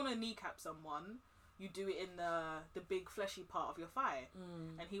 if you just want to kneecap someone, you do it in the big fleshy part of your thigh.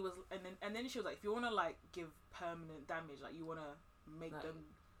 And he was, and then she was like, if you want to like give permanent damage, like you want to make Like, them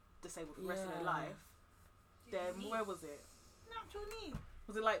disabled for the rest of their life, then where was it? Natural knee.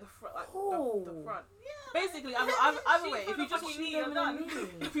 Was it like the front? Like Oh. the front. Yeah. Basically, either way, if you just fucking knee, you're done.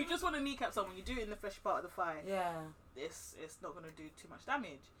 if you just want to kneecap someone, you do it in the fleshy part of the thigh. Yeah. It's not gonna do too much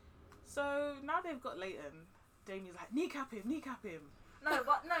damage. So now they've got Leighton. Jamie's like, kneecap him. No,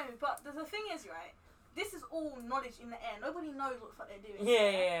 but the thing is, right? This is all knowledge in the air. Nobody knows what the fuck they're doing.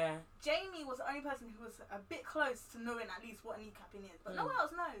 Yeah. Jamie was the only person who was a bit close to knowing at least what kneecapping is, but no one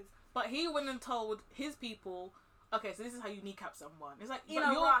else knows. But he went and told his people, okay, so this is how you kneecap someone. It's like In but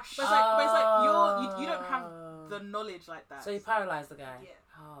a you're, rush. But it's like you don't have the knowledge like that. So you paralyzed the guy. Yeah.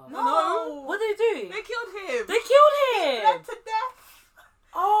 Oh. No. What did they do? They killed him. They killed him. Bled to death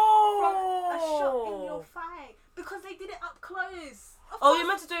Oh. from a shot in your thigh. because they did it up close. Oh, you're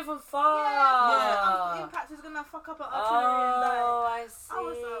meant to do it from far. Yeah. Impact is gonna fuck up an artillery and die. Oh, I see. I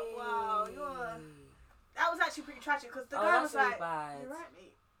was like, wow, that was actually pretty tragic because the guy that's was really like, bad. "You're right,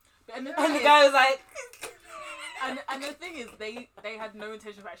 mate." And the, And the guy was like, and the thing is, they had no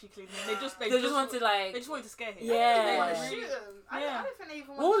intention of actually cleaning him. They just wanted like. they just wanted to scare him. Yeah. They They want wanted to to shoot him. I Yeah. don't think they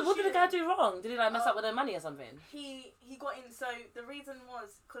even wanted to What did the shoot guy him. do wrong? Did he like mess up with their money or something? He got in. So the reason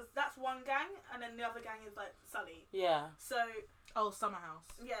was because that's one gang, and then the other gang is like Sully. Yeah. So Oh, Summer House.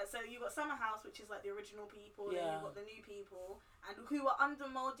 yeah, so you got Summer House, which is like the original people. Then Yeah. you got the new people, and who are under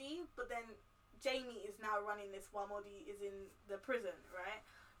Moldy. But then Jamie is now running this while Moldy is in the prison, right?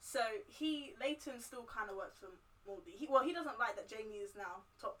 So Leighton still kind of works for Moldy. He doesn't like that Jamie is now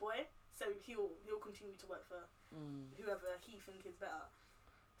top boy, so he'll continue to work for whoever he think is better.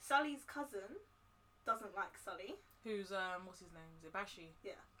 Sully's cousin doesn't like Sully. Who's what's his name? Is it Bashi?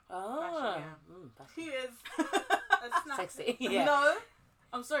 Oh. Actually, That's Who is a snack. sexy. Yeah. No,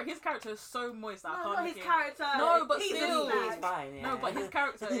 I'm sorry, his character is so moist that I no, can't not look his at him. character. No, but he's still. a He's snack. fine, yeah. No, but his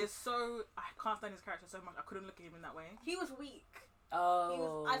character is so. I can't stand his character so much. I couldn't look at him in that way. He was weak.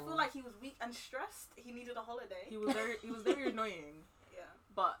 Oh. I feel like he was weak and stressed. He needed a holiday. He was very annoying. Yeah.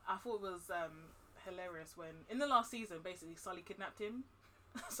 But I thought it was hilarious when in the last season, basically Sully kidnapped him.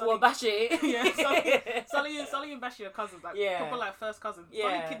 Well, Bashi. Yeah, Sully and Bashi are cousins, like Yeah. proper like first cousins.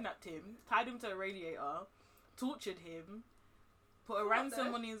 Yeah. Sully kidnapped him, tied him to a radiator, tortured him, put a What ransom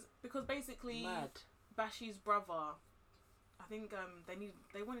the? on his because basically Mad. Bashi's brother, I think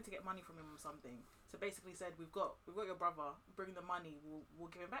they wanted to get money from him or something. So basically said we've got your brother, bring the money, we'll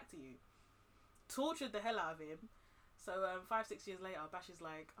give it back to you. Tortured the hell out of him. So 5-6 years later, Bashi's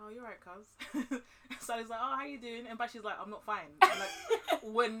like, oh, you're right, cuz. Sally's like, oh, how you doing? And Bashi's like, I'm not fine. I'm like,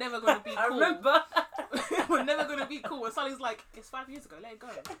 we're never gonna be cool. I remember. We're never gonna be cool. And Sally's like, it's 5 years ago, let it go.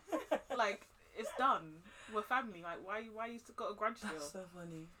 Like, it's done. We're family. Like, why you still got a grudge still? That's so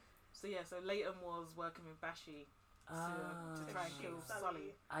funny. So yeah, so Leighton was working with Bashi to try and kill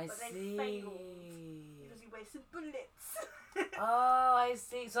Sully. I But they see. failed. Because he wasted bullets. Oh, I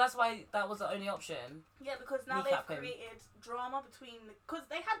see. So that's why that was the only option. Yeah, because now Kneecap they've him. created drama between... Because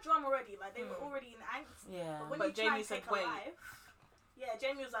they had drama already. Like, they were already in angst. Yeah. But when But you try Jamie and said, take wait. a life... Yeah,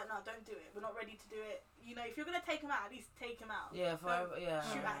 Jamie was like, no, don't do it. We're not ready to do it. You know, if you're going to take him out, at least take him out. Yeah, forever. Don't Yeah.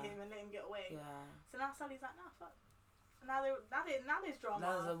 shoot at him and let him get away. Yeah. So now Sully's like, nah, fuck. Now there's drama.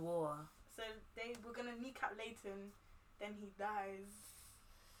 Now there's a war. So they were going to kneecap Leighton. Then he dies.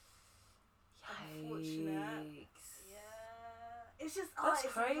 Unfortunate. Yikes. Yeah. It's just... That's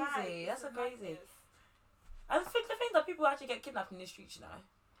it's crazy. mad. It's That's a crazy. madness. I think the thing that people actually get kidnapped in the streets, you know.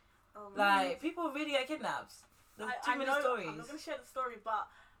 Oh, Like, people really get kidnapped. There's too many stories. I'm not going to share the story, but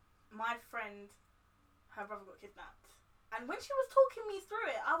my friend, her brother got kidnapped. And when she was talking me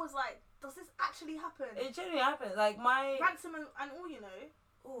through it, I was like, does this actually happen? It genuinely happens. Like, my... Ransom and all, you know.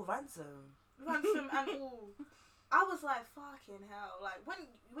 Oh, ransom. Ransom and all. I was like, fucking hell. Like,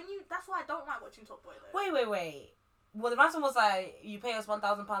 when you... That's why I don't like watching Top Boy, though. Wait. Well, the ransom was like, you pay us £1,000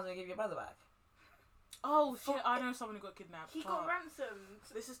 and we give your brother back. Oh shit! I know someone who got kidnapped. He got ransomed.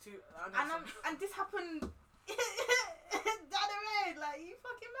 This is too. And this happened down the road. Like, you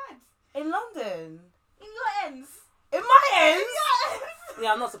fucking mad. In London? In your ends. In my ends? Yes.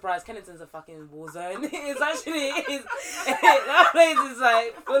 Yeah, I'm not surprised. Kennington's a fucking war zone. It's actually... that place is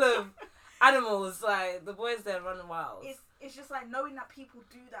like full of animals. Like, the boys there running wild. It's just like knowing that people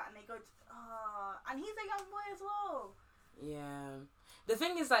do that and they go to... and he's a young boy as well. Yeah. The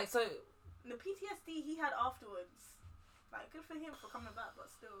thing is, like, so... The PTSD he had afterwards, like, good for him for coming back, but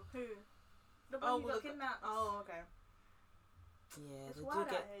still. Who? The one who got kidnapped. Oh, okay. Yeah, It's they wild do out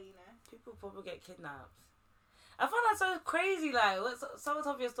get... here, you know. People probably get kidnapped. I find that so crazy. Like, someone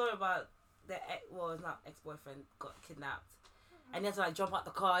told me a story about their it's not ex-boyfriend got kidnapped, and he had to like jump out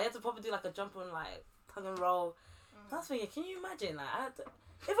the car. He had to probably do like a jump on like tug and roll. That's thinking, can you imagine? Like,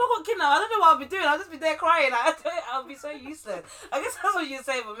 if I got kidnapped, I don't know what I'd be doing. I'd just be there crying. Like, I'll be so useless. I guess that's what you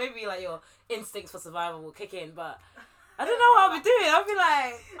say, but maybe like your instincts for survival will kick in. But I don't know what I'll be doing. I'll be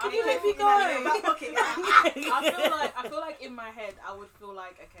like, can you let me go? I feel like in my head I would feel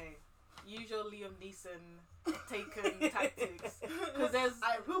like, okay, use your Liam Neeson Taken tactics, because there's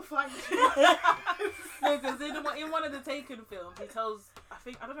I will find you. no, because in one of the Taken films he tells, I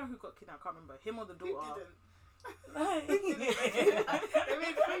don't know who got kidnapped, I can't remember, him or the Who daughter. didn't? They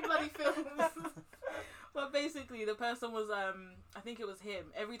made 3 bloody films. But basically the person was I think it was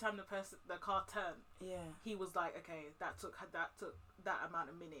him. Every time the car turned, Yeah. he was like, okay, that took that amount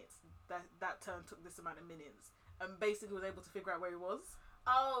of minutes, that turn took this amount of minutes, and basically was able to figure out where he was.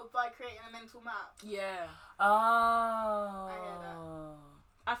 Oh, by creating a mental map. Yeah. Oh. I hear that.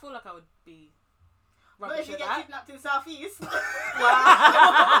 I feel like I would be What rubbish if you at get that. kidnapped in Southeast? Wow.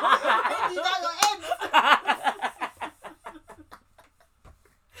 You got your ends.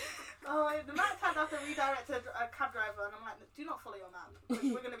 Oh, the night times I have to redirect a cab driver, and I'm like, do not follow your map.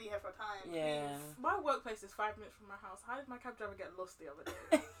 We're gonna be here for a time. Yeah. Please. My workplace is 5 minutes from my house. How did my cab driver get lost the other day?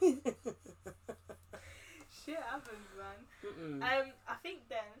 Shit happens, man. Mm-mm. I think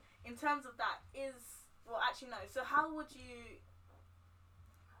then, in terms of that, actually no. So how would you?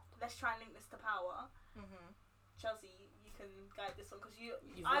 Let's try and link this to Power. Mm-hmm. Chelsea, you can guide this one because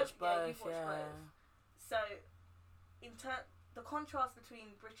You've watched both, you've watched both. So, the contrast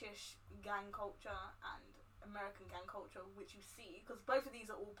between British gang culture and American gang culture, which you see, because both of these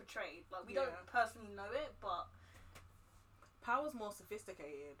are all portrayed. Like we don't personally know it, but Power's more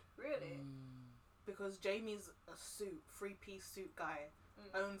sophisticated really, because Jamie's a 3-piece suit guy,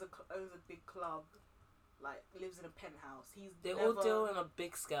 owns a big club, like lives in a penthouse. They all deal on a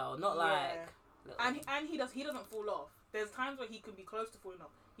big scale, not like. And he doesn't fall off. There's times where he can be close to falling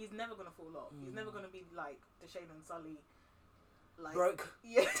off. He's never gonna fall off. He's never gonna be like Deshane and Sully, like Broke.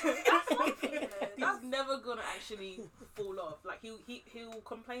 Yeah, that's one thing. he's never gonna actually fall off. Like he'll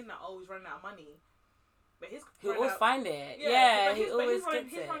complain that he's running out of money, but he'll always find it. But he always gets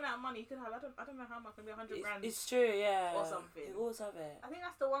he's it. running out of money. He could have I don't know how much, maybe 100 grand. It's true, yeah. Or something. He always have it. I think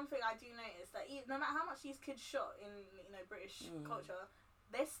that's the one thing I do notice, that no matter how much these kids shot in British culture,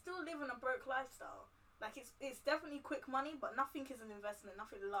 they still live in a broke lifestyle. Like it's definitely quick money, but nothing is an investment.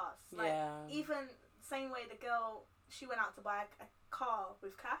 Nothing lasts. Like, even same way the girl, she went out to buy a car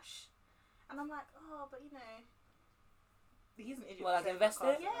with cash, and I'm like, oh, but he's an idiot. Well, like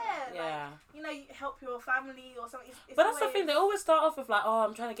invested? Yeah. Like, you help your family or something. It's but that's the thing. They always start off with like, oh,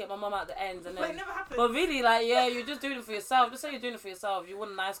 I'm trying to get my mum out the ends, and but then. it never happens. But really, like, you're just doing it for yourself. Just say you're doing it for yourself. You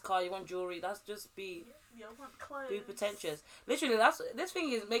want a nice car, you want jewelry. That's just be. You want clothes. Be pretentious. Literally, this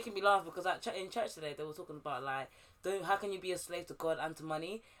thing is making me laugh because in church today they were talking about like, how can you be a slave to God and to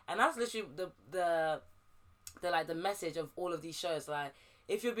money? And that's literally the message of all of these shows. Like,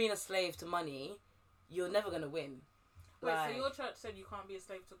 if you're being a slave to money, you're never gonna win. Wait, like, so your church said you can't be a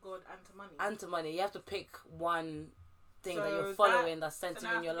slave to God and to money? And to money, you have to pick one thing that So you're following that's So now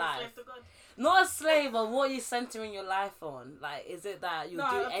centering your I have to be a life. slave to God. Not a slave, but what are you centering your life on? Like, is it that you'll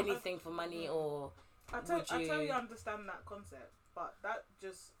do I- anything for money, or I would you? totally understand that concept, but that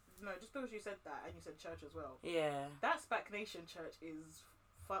just because you said that and you said church as well. Yeah. That Spac Nation church is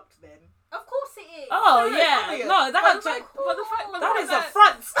fucked then. Of course it is. Oh No, yeah, it's no, that But the fact that is a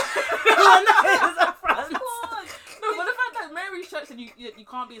front. That is a front. No, but the fact that Mary's church said you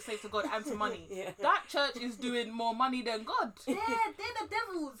can't be a slave to God and to money. Yeah. That church is doing more money than God. Yeah, they're the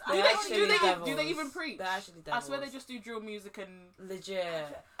devils. They're actually devils. Do they even preach? They're actually I devils. swear they just do drill music and legit.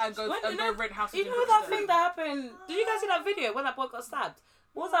 go rent houses. You in know that Brixton. thing that happened? Did you guys see that video when that boy got stabbed?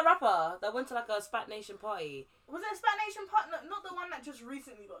 What was that rapper that went to like a Spac Nation party? Was it a Spac Nation partner? Not the one that just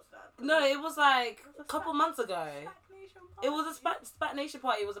recently got stabbed. No, it was like It was a couple Spac- months ago. Spac Nation It was a Spac Nation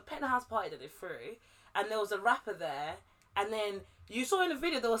party. It was a penthouse party that they threw, and there was a rapper there. And then you saw in the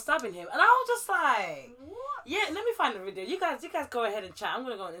video they were stabbing him, and I was just like, What? "Yeah, let me find the video. You guys go ahead and chat. I'm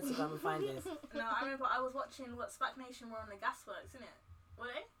gonna go on Instagram and find this." No, I remember I was watching Spac Nation were on the gasworks, innit? Were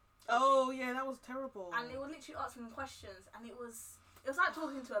they? Oh yeah, that was terrible. And they were literally asking questions, and it was like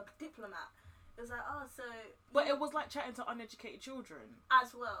talking to a diplomat. It was like, oh, so. But it was like chatting to uneducated children.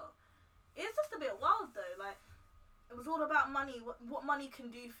 As well. It's just a bit wild though. Like, it was all about money. What money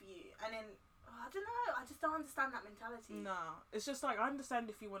can do for you, and then. I don't know. I just don't understand that mentality. Nah, it's just like I understand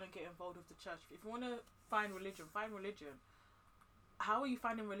if you want to get involved with the church. If you want to find religion, find religion. How are you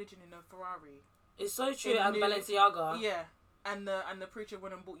finding religion in a Ferrari? It's so true. In And New- Balenciaga. Yeah, and the preacher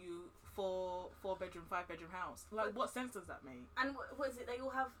went and bought you 4-bedroom, 5-bedroom house. Like, what sense does that make? And what is it?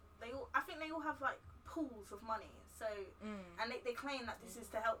 I think they all have like pools of money. So and they claim that this is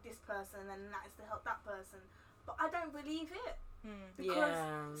to help this person and that is to help that person. But I don't believe it. Because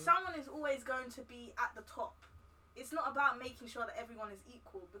someone is always going to be at the top. It's not about making sure that everyone is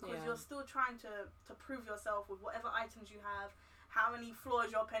equal, because you're still trying to prove yourself with whatever items you have, how many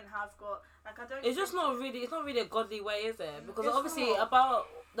floors your penthouse got. Like, I don't. It's just not really. It's not really a godly way, is it? Because It's obviously, not. about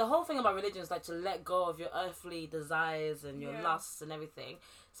the whole thing about religion is like to let go of your earthly desires and your Yeah. lusts and everything.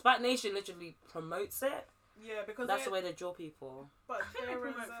 Spac Nation literally promotes it. Yeah, because That's the way they draw people. But I think they there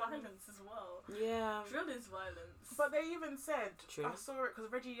is, promote violence as well. Yeah. Drill is violence. But they even said, True. I saw it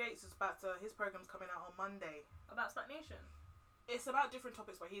because Reggie Yates is about to, his program's coming out on Monday. About Spac Nation. It's about different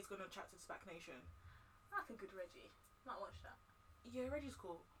topics, but he's going to chat to the Spac Nation. That's a good Reggie. Might watch that. Yeah, Reggie's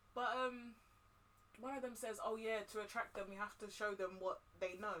cool. But one of them says, oh yeah, to attract them, we have to show them what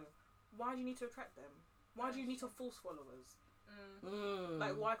they know. Why do you need to attract them? Why do you need to force followers?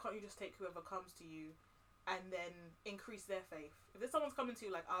 Like, why can't you just take whoever comes to you and then increase their faith. If there's someone's coming to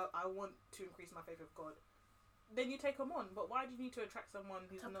you like, I want to increase my faith with God, then you take them on. But why do you need to attract someone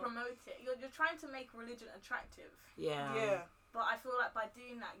who's to not... promote it? You're trying to make religion attractive. Yeah. Yeah. But I feel like by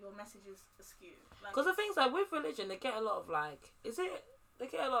doing that, your message is askew. Because the things like with religion, they get a lot of like, they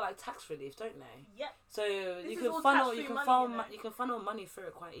get a lot of like tax relief, don't they? Yep. So This you is can all funnel, tax-free you can money, funnel, you know? you can funnel money through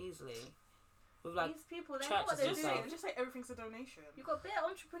it quite easily. With like, these people, they know what churches they're and doing. Just say everything's a donation. You've got bare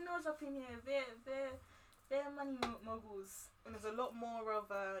entrepreneurs up in here, bare money moguls. And there's a lot more of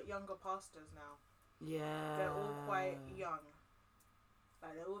younger pastors now. yeah, They're all quite young.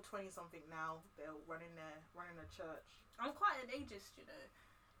 Like they're all 20-something now. They're running a church. I'm quite an ageist, you know.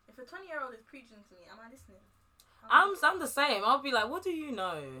 If a 20-year-old is preaching to me, am I listening? I'm the same. I'll be like, what do you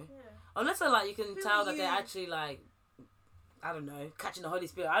know? Yeah. Unless they're like, you can Who tell are that they're you? actually like, I don't know, catching the Holy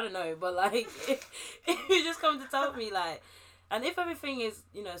Spirit. I don't know, but like, if you just come to tell me like, and if everything is,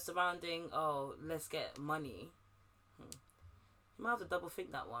 you know, surrounding, oh, let's get money, you might have to double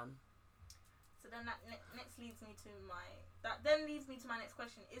think that one. So then that next leads me to my next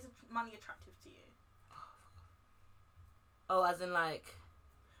question: is money attractive to you? Oh, as in like,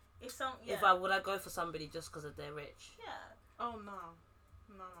 If would I go for somebody just because they're rich? yeah. Oh no.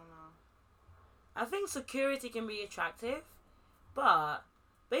 I think security can be attractive, but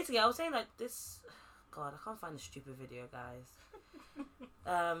basically I was saying like this. God, I can't find the stupid video, guys.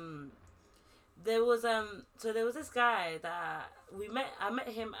 There was this guy that I met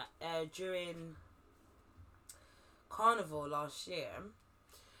him during Carnival last year,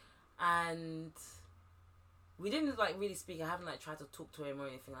 and we didn't like really speak. I haven't like tried to talk to him or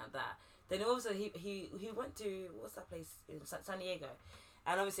anything like that. Then also he went to, what's that place in San Diego,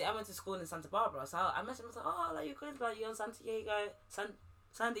 and obviously I went to school in Santa Barbara. So I messaged him. I was like, oh, like you're going to, like, you're in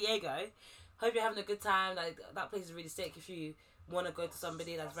San Diego. Hope you're having a good time. Like that place is really sick. If you want to go to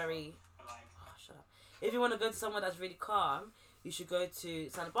somebody that's very, shut up. If you want to go to someone that's really calm, you should go to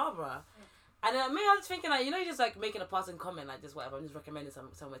Santa Barbara. And then me, I was thinking like, you know, you're just like making a passing comment like just whatever. I'm just recommending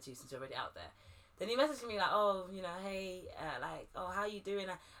somewhere to you since you're already out there. Then he messaged me like, oh, you know, hey, like, oh, how you doing?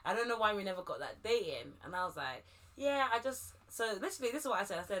 I don't know why we never got that date in. And I was like, yeah, so literally this is what I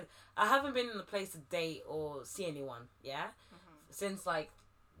said. I said, I haven't been in a place to date or see anyone, yeah? Since like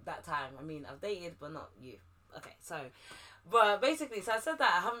that time. I mean, I've dated, but not you. Okay, so, but basically, so I said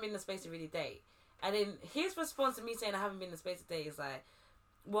that I haven't been in a space to really date. And then his response to me saying I haven't been in a space to date is like,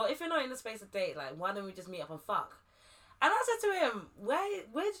 well, if you're not in a space to date, like, why don't we just meet up and fuck? And I said to him, where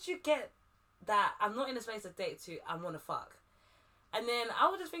did you get that I'm not in a space to date to I want to fuck? And then I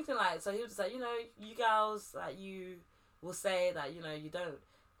was just thinking like, so he was just like, you know, you girls, like, you will say that, you know, you don't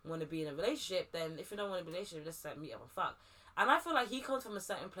want to be in a relationship, then if you don't want a relationship, just like meet up and fuck. And I feel like he comes from a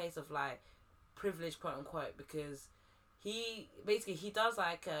certain place of like privilege, quote unquote, because he does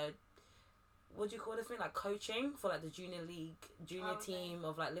like what do you call this thing, like coaching for like the junior team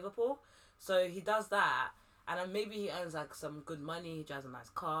of like Liverpool. So he does that, and then maybe he earns like some good money. He drives a nice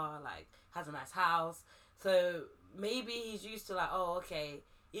car, like has a nice house. So maybe he's used to like, oh, okay,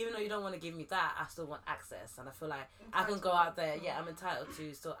 even though you don't want to give me that, I still want access, and I feel like I can go out there. Yeah, I'm entitled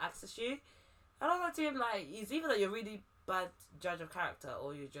to still access you. I don't know, to him, like, it's either that you're really bad judge of character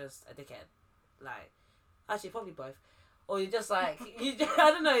or you're just a dickhead. Like, actually, probably both. Or you're just like, I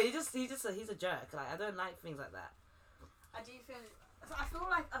don't know, he's a jerk. Like, I don't like things like that. I feel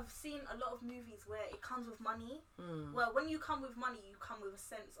like I've seen a lot of movies where it comes with money. Well, when you come with money, you come with a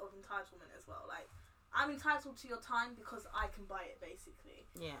sense of entitlement as well. Like, I'm entitled to your time because I can buy it, basically.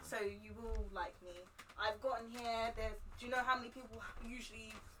 Yeah. So you will like me. I've gotten here. Do you know how many people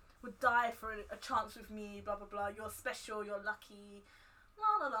usually would die for a chance with me? Blah blah blah. You're special. You're lucky.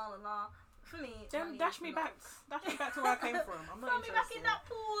 La la la la la. For me, Then dash me back to where I came from. I'm not Throw me back in interested. that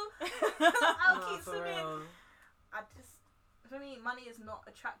pool. I'll keep for swimming. real. For me, money is not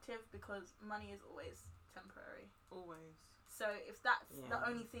attractive because money is always temporary. Always. So if that's the Yeah.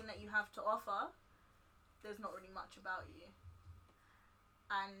 only thing that you have to offer, there's not really much about you.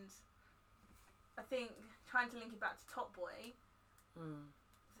 And I think, trying to link it back to Top Boy,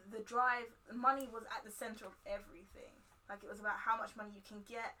 the drive, money was at the center of everything. Like, it was about how much money you can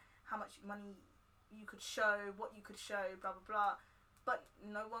get, how much money you could show, what you could show, blah blah blah. But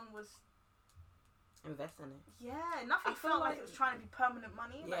no one was Invest in it. nothing I feel felt like like- it was trying to be permanent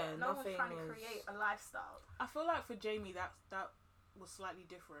money. Yeah, Like, no one was nothing trying to was- create a lifestyle. I feel like for Jamie, that was slightly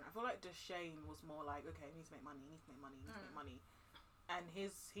different. I feel like Deshane was more like, okay, he needs to make money, and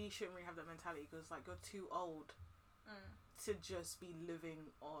he shouldn't really have that mentality because like you're too old to just be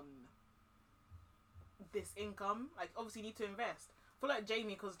living on this income. Like, obviously you need to invest. I feel like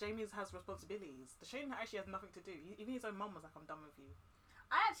Jamie, because Jamie has responsibilities. Deshane actually has nothing to do. Even his own mum was like, I'm done with you.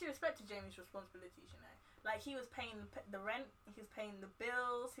 I actually respected Jamie's responsibilities, you know. Like, he was paying the rent, he was paying the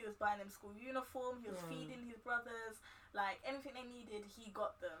bills, he was buying them school uniform, he was feeding his brothers. Like, anything they needed, he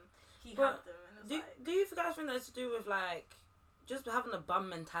got them. He had them. And Do you guys think that's to do with, like, just having a bum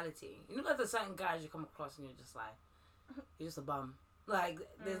mentality? You know, like, there's certain guys you come across and you're just like, you're just a bum. Like,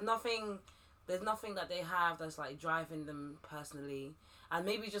 there's nothing that they have that's, like, driving them personally. And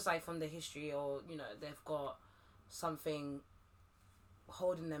maybe just, like, from the history, or, you know, they've got something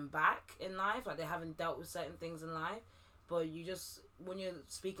holding them back in life. Like, they haven't dealt with certain things in life. But you just, when you're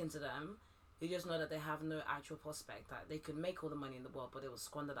speaking to them, you just know that they have no actual prospect. Like, they could make all the money in the world, but they will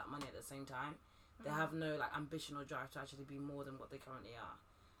squander that money at the same time. They have no, like, ambition or drive to actually be more than what they currently are.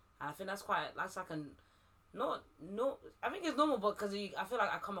 And I think that's like I think it's normal, but because I feel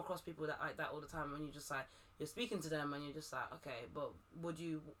like I come across people that like that all the time, and you just like, you're speaking to them and you're just like, okay, but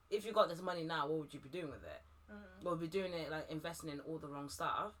if you got this money now, what would you be doing with it? Well, be doing it, like, investing in all the wrong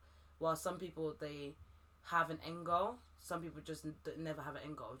stuff. While some people, they have an end goal. Some people just never have an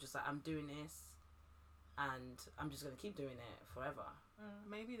end goal. Just like, I'm doing this, and I'm just gonna keep doing it forever.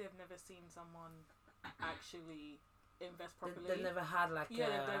 Maybe they've never seen someone actually invest properly. They've never had like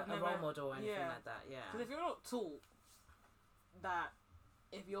a role model or anything like that. Yeah. Because if you're not taught that,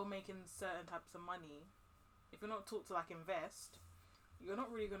 if you're making certain types of money, if you're not taught to, like, invest, you're not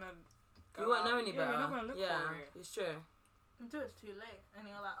really gonna. You won't know any better. You're not gonna look for it. It's true. Until it's too late, and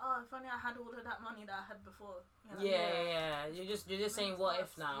you're like, oh, if only I had all of that money that I had before. You know? Yeah. You're just saying what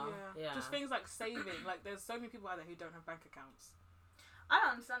if now. Yeah. Just things like saving. Like, there's so many people out there who don't have bank accounts. I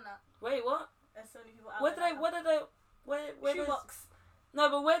don't understand that. Wait, what? There's so many people out Where there. Shoebox. No,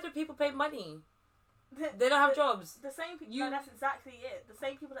 but where do people pay money? They don't have jobs. The same people. No, that's exactly it. The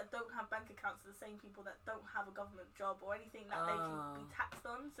same people that don't have bank accounts are the same people that don't have a government job or anything that they can be taxed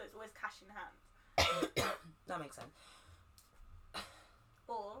on. So it's always cash in hand. That makes sense.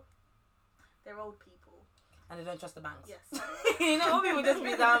 Or they're old people. And they don't trust the banks. Yes. You know, old people just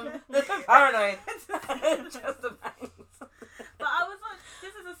be they're so paranoid. Trust the banks. But I was on.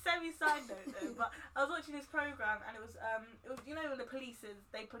 This is a semi-side note though. But I was watching this program, and it was you know, when the police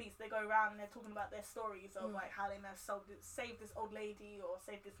they go around and they're talking about their stories of like how they saved this old lady or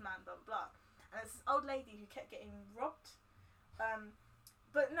saved this man, blah blah. And it's this old lady who kept getting robbed.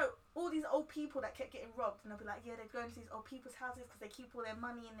 But no, all these old people that kept getting robbed, and they'll be like, yeah, they'd go into these old people's houses because they keep all their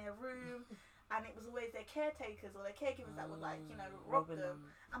money in their room, and it was always their caretakers or their caregivers that would, like, you know, rob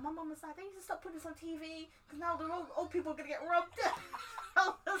them. And my mum was like, they need to stop putting this on TV because now the old people are gonna get robbed.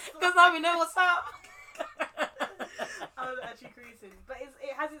 Because now we know what's up. I was actually creasing, but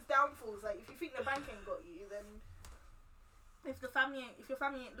it has its downfalls. Like, if you think the bank ain't got you, then if your family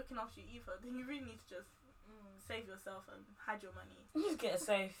ain't looking after you either, then you really need to just save yourself and hide your money. Just get a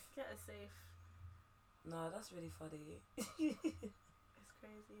safe. Get a safe. No, that's really funny. It's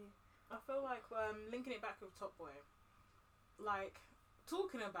crazy. I feel like linking it back with Top Boy, like,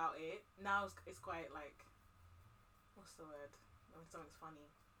 talking about it now is quite, like, what's the word? I mean, something's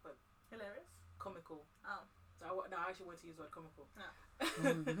funny, but Hilarious. Comical. Oh. So I actually want to use the word comical. No.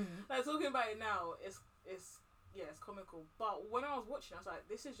 Like, talking about it now, it's comical. But when I was watching, I was like,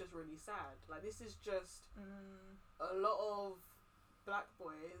 this is just really sad. Like, this is just a lot of black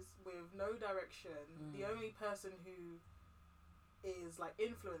boys with no direction. The only person who is, like,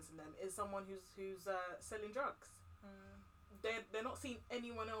 influencing them is someone who's selling drugs. They're not seeing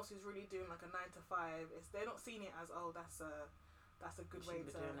anyone else who's really doing, like, a 9 to 5. They're not seeing it as, oh, that's a good way to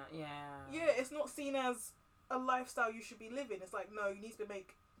doing that. Yeah, it's not seen as a lifestyle you should be living. It's like, no, you need to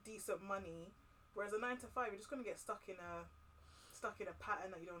make decent money. Whereas a 9 to 5, you're just gonna get stuck in a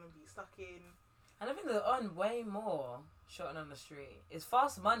pattern that you don't want to be stuck in. And I think they're on way more shooting on the street. It's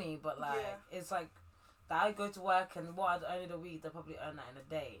fast money, but like it's like that. I go to work and what I'd earn in a week, they probably earn that in a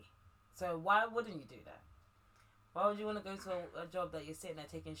day. So why wouldn't you do that? Why would you want to go to a job that you're sitting there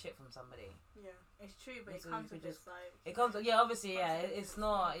taking shit from somebody? Yeah, it's true, but it comes with this, like... It comes, obviously, it's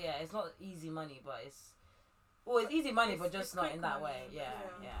not easy money, but it's... Well, it's easy money, but just not in that way. Yeah.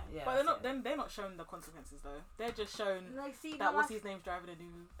 But they're not showing the consequences, though. They're just showing that what's his name's driving a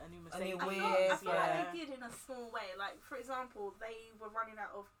new Mercedes. I feel like they did in a small way. Like, for example, they were running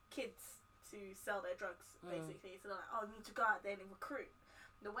out of kids to sell their drugs, basically. So they're like, oh, you need to go out there and recruit.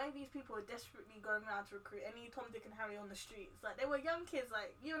 The way these people are desperately going around to recruit any Tom, Dick and Harry on the streets. Like, they were young kids,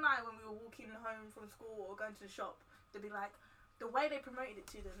 like, you and I, when we were walking home from school or going to the shop, they'd be like, the way they promoted it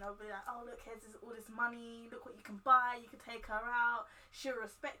to them, they'll be like, oh, look, here's all this money, look what you can buy, you can take her out, she'll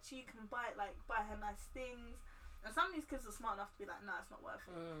respect you, you can buy her nice things. And some of these kids are smart enough to be like, nah, it's not worth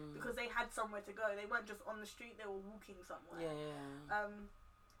it. Because they had somewhere to go. They weren't just on the street, they were walking somewhere. Yeah.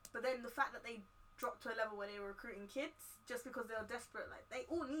 But then the fact that they dropped to a level where they were recruiting kids just because they were desperate. Like, they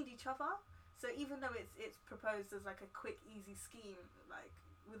all need each other. So even though it's proposed as like a quick, easy scheme, like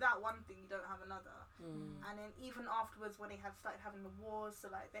without one thing, you don't have another. And then even afterwards, when they had started having the wars, so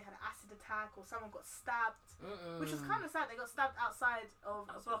like they had an acid attack or someone got stabbed, which was kind of sad. They got stabbed outside of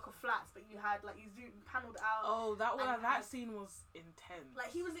a block of flats, but you had like you zoomed panelled out. Oh, that scene was intense.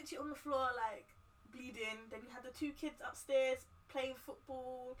 Like he was literally on the floor, like bleeding. Then you had the two kids upstairs playing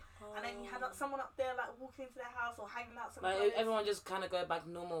football, and then you had like, someone up there like walking into their house or hanging out somewhere. Like everyone just kind of go back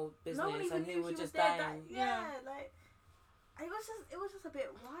normal business, and he was just dying. Like it was just a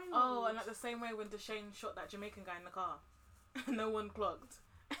bit wild. Oh, and like the same way when Deshane shot that Jamaican guy in the car, no one clocked.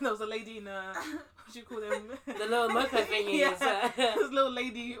 And there was a lady in a what do you call them? The little moped thingy. Yeah, this little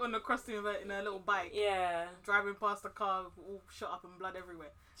lady on the crossing of it in a little bike. Yeah, driving past the car, all shot up and blood everywhere.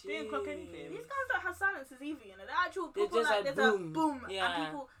 Jeez. Didn't clock anything. These guys don't have silencers either, you know. The actual people just like like there's boom. a boom, Yeah. and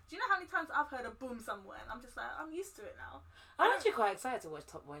people. Do you know how many times I've heard a boom somewhere, and I'm just like, I'm used to it now. I'm actually quite excited to watch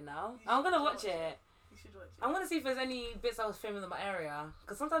Top Boy now. I'm gonna watch it. You should watch it. I want to see if there's any bits I was filming in my area,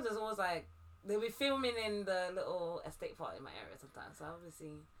 because sometimes there's always like they'll be filming in the little estate part in my area sometimes. So I'll obviously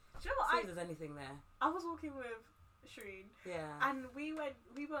Do you know what? see if there's anything there. I was walking with Shireen, Yeah. and we were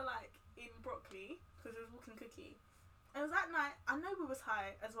like in Broccoli because we was walking Cookie. It was at night. I know we was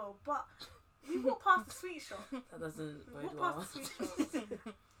high as well, but we walked past the sweet shop. That doesn't We bode walked well. past the sweet shop.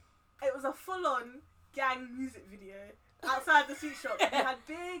 It was a full-on gang music video outside the sweet shop. You had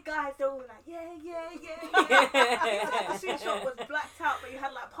big guys. They were all like, yeah. The sweet shop was blacked out, but you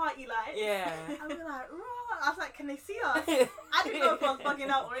had like party lights. Yeah. And we were like, raw. I was like, can they see us? I didn't know if I was bugging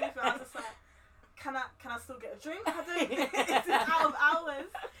out or anything. I was just like, can I still get a drink? I don't. It's out of hours.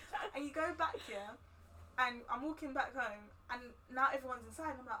 And you go back here, and I'm walking back home, and now everyone's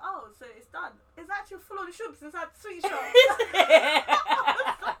inside. And I'm like, oh, so it's done. It's actually full on shops inside the sweet shop.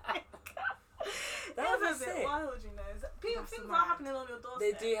 That It was was a bit sick. wild, you know. Things That's are mad. happening on your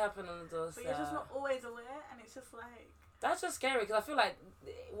doorstep. They do happen on the But doorstep. you're just not always aware, and it's just like. That's just scary, because I feel like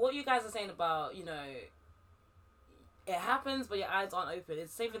what you guys are saying about, you know, it happens but your eyes aren't open.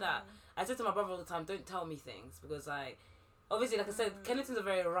 It's the same for that. I said to my brother all the time, don't tell me things, because like obviously, like I said, Kennington's a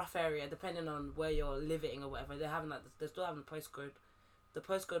very rough area depending on where you're living or whatever. They're still having the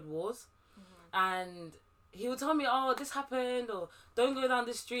postcode wars, and he would tell me, oh, this happened, or don't go down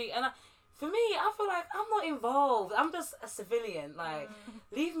this street, and for me, I feel like I'm not involved. I'm just a civilian. Like,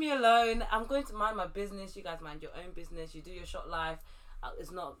 leave me alone. I'm going to mind my business. You guys mind your own business. You do your short life. It's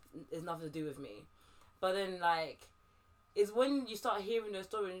nothing to do with me. But then, like, it's when you start hearing the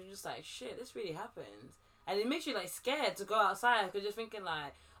story and you're just like, shit, this really happened. And it makes you, like, scared to go outside, because you're thinking,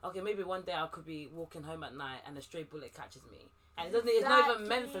 like, okay, maybe one day I could be walking home at night and a stray bullet catches me. And it's not even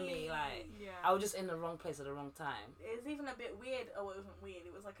meant for me. Like, I was just in the wrong place at the wrong time. It was even a bit weird. Oh, it wasn't weird.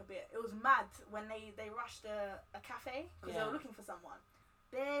 It was like it was mad when they rushed a cafe because they were looking for someone.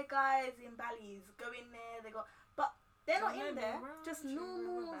 Their guys in Bally's go in there. But they're not in there. Just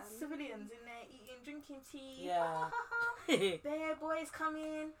normal civilians in there eating, drinking tea. Yeah. Their boys come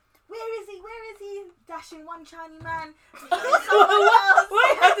in. Where is he? Dashing one Chinese man. Why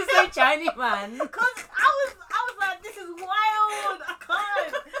you have to say Chinese man? Because I was like, this is wild. I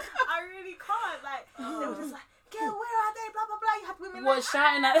can't. I really can't. Like, they were just like, girl, where are they? Blah, blah, blah. You had women What, like,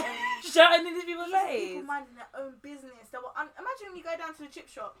 shouting in these people's these face? people minding their own business. They were imagine when you go down to the chip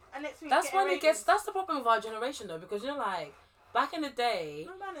shop and next week That's get when a that's the problem with our generation though, because you know, like, back in the day,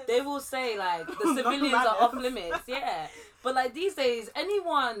 no manners. they will say like the civilians are off limits, yeah. But like these days,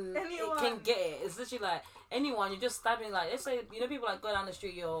 anyone can get it. It's literally like anyone. You're just stabbing. Like, let's say, you know, people like go down the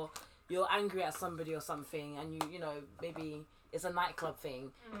street. You're angry at somebody or something, and you know, maybe it's a nightclub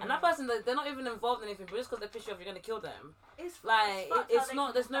thing, and that person, they're not even involved in anything, but just because they piss you off, you're gonna kill them. It's Like, it's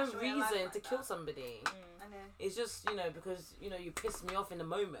not. There's no flash away a life reason like to that. kill somebody. I know. It's just, you know, because, you know, you pissed me off in the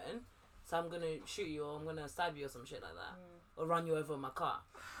moment, so I'm gonna shoot you or I'm gonna stab you or some shit like that, or run you over in my car.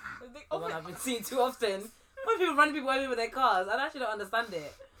 The one I've been seeing too often. When people run people over with their cars, I actually don't understand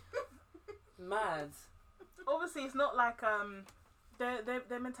it. Mad. Obviously, it's not like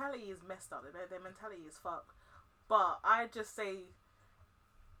their mentality is messed up. Their mentality is fucked. But I just say,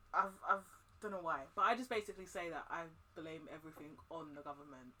 I've don't know why, but I just basically say that I blame everything on the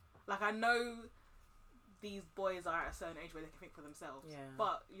government. Like, I know these boys are at a certain age where they can think for themselves. Yeah.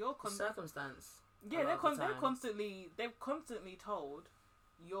 But you're Circumstance. yeah, they're constantly told,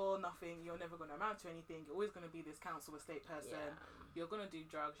 you're nothing, you're never going to amount to anything, you're always going to be this council estate person, you're going to do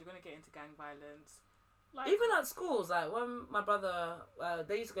drugs, you're going to get into gang violence. Like, Even at schools, like when my brother,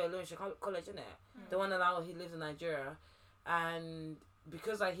 they used to go to Lewisham College, innit? The one that now he lives in Nigeria, and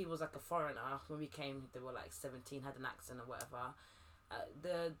because like he was like a foreigner, when we came, they were like 17, had an accent or whatever,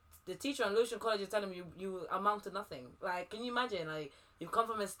 the teacher on Lucian College is telling him you amount to nothing. Like, can you imagine? Like, you've come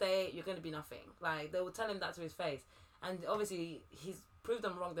from a state, you're going to be nothing. Like, they will tell him that to his face. And obviously, he's proved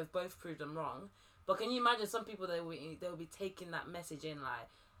them wrong. They've both proved them wrong. But can you imagine some people they will be taking that message in like,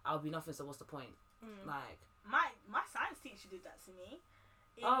 I'll be nothing, so what's the point? Like, my science teacher did that to me.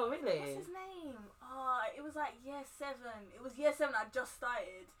 Oh, really? What's his name? Oh, it was like year 7. It was year 7. I just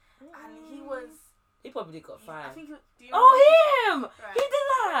started, and he was. He probably got I fired. think. Do you Him! Right. He did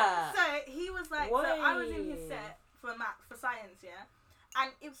that. So he was like. So I was in his set for science, yeah,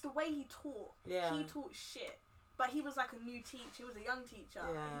 and it was the way he taught. Yeah. He taught shit. But he was like a new teacher. He was a young teacher.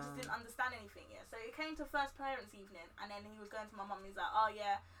 Yeah. He just didn't understand anything yet. So it came to first parents evening, and then he was going to my mum. He's like, "Oh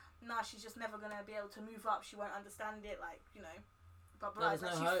yeah, nah, she's just never gonna be able to move up. She won't understand it. Like, you know, blah blah. There's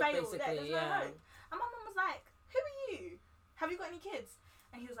no she hope, failed. basically. There's no hope." And my mum was like, "Who are you? Have you got any kids?"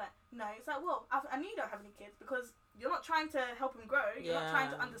 And he was like, "No." It's like, "Well, I knew you don't have any kids because you're not trying to help them grow. You're not trying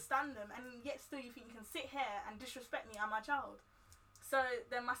to understand them, and yet still you think you can sit here and disrespect me and my child." So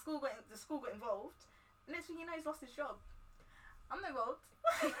then the school got involved. Next thing you know, he's lost his job. I'm not involved.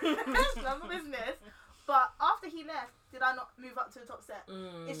 That's my business. But after he left, did I not move up to the top set?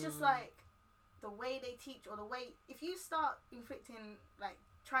 It's just like the way they teach, or the way, if you start inflicting, like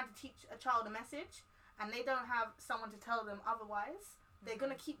trying to teach a child a message and they don't have someone to tell them otherwise, they're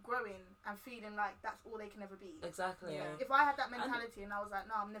going to keep growing and feeling like that's all they can ever be. Exactly. Yeah. If I had that mentality and I was like,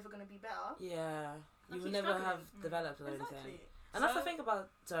 no, I'm never going to be better. Yeah. I You will keep never struggling. have developed or Exactly. anything. And that's the thing about...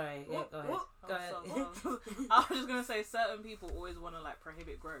 Sorry. Yeah, go ahead. Go ahead. I was just going to say, certain people always want to, like,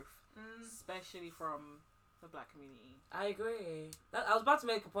 prohibit growth. Especially from the black community. I agree. I was about to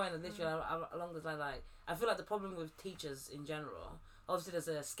make a point on this along the line, like, I feel like the problem with teachers in general, obviously there's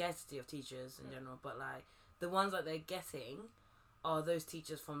a scarcity of teachers in general, but, like, the ones that they're getting are those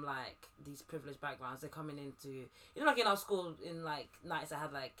teachers from, like, these privileged backgrounds. They're coming into... You know, like, in our school, in, like, nights, I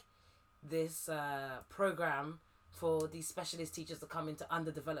had, like, this program for these specialist teachers to come into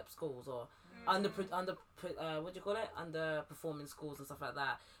underdeveloped schools or underperforming schools and stuff like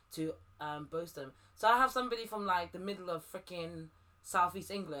that to boast them. So I have somebody from like the middle of freaking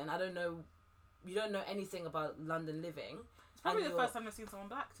Southeast England. You don't know anything about London living. It's probably the first time I've seen someone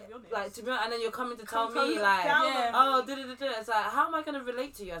black, to be honest. Like, to be honest, and then you're coming to tell Come me look like, down on me. It's like, how am I going to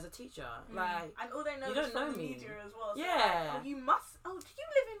relate to you as a teacher? Like, and all they know you is don't from know the me. media as well. So Yeah. like, do you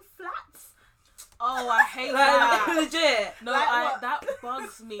live in flats? Oh, I hate that. Legit. No, Like that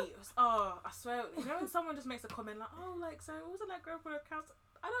bugs me. Oh, I swear. You know when someone just makes a comment like, oh, like, so what was it like growing up with a council?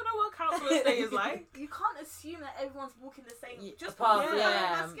 I don't know what council estate is like. You can't assume that everyone's walking the same just path, because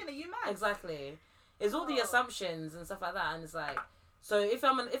yeah. that's gonna you mad. Exactly. It's all the assumptions and stuff like that, and it's like, so if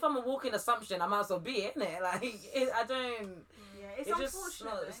I'm a walking assumption, I might as well be, isn't it? Like, I don't. Yeah, it's just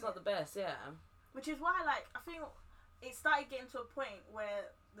unfortunate. it's not the best, yeah. Which is why, like, I feel it started getting to a point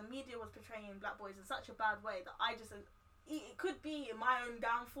where the media was portraying black boys in such a bad way that I just. It could be my own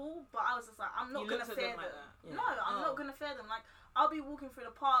downfall, but I was just like, I'm not gonna fear them. Yeah. No, I'm not gonna fear them. Like, I'll be walking through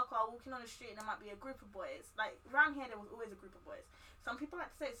the park or I'll walking on the street and there might be a group of boys. Like, around here there was always a group of boys. Some people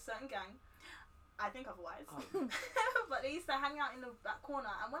like to say it's a certain gang. I think otherwise. Oh. But they used to hang out in that corner.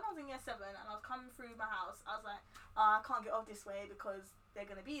 And when I was in year 7 and I was coming through my house, I was like, I can't get off this way because they're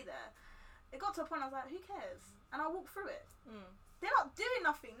gonna be there. It got to a point I was like, who cares? And I walked through it. They're not doing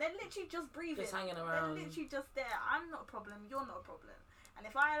nothing. They're literally just breathing. Just hanging around. They're literally just there. I'm not a problem. You're not a problem. And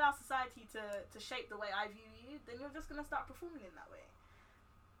if I allow society to shape the way I view you, then you're just going to start performing in that way.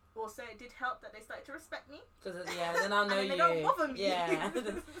 Also, it did help that they started to respect me. Because, then I'll know and you. They don't bother me. Yeah.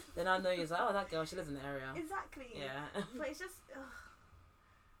 Then I'll know you. It's like, oh, that girl, she lives in the area. Exactly. Yeah. But it's just...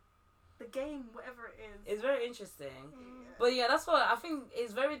 the game, whatever it is. It's very interesting. Yeah. But yeah, that's what I think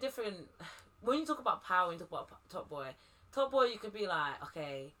is very different. When you talk about power, when you talk about Top Boy, you could be like,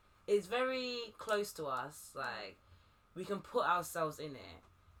 okay, it's very close to us. Like, we can put ourselves in it.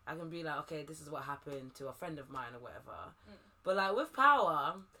 I can be like, okay, this is what happened to a friend of mine or whatever. But like with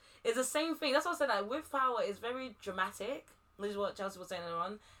Power, it's the same thing. That's what I said. Like with Power, it's very dramatic. This is what Chelsea was saying earlier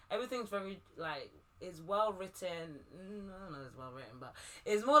on. Everything's very like it's well written. I don't know, it's well written, but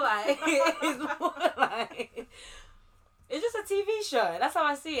it's more like it's just a TV show. That's how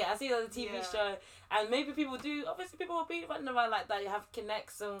I see it. I see it as a TV show, and maybe people will be running around like that. You have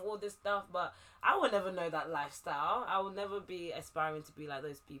connects and all this stuff, but I will never know that lifestyle. I will never be aspiring to be like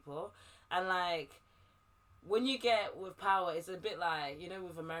those people. And like when you get with Power, it's a bit like, you know,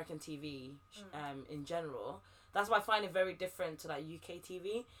 with American TV in general. That's why I find it very different to like UK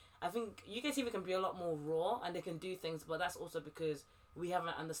TV. I think UK TV can be a lot more raw and they can do things, but that's also because we have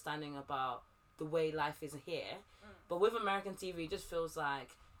an understanding about the way life is here. But with American TV, it just feels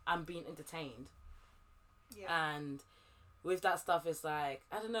like I'm being entertained. Yeah. And with that stuff, it's like,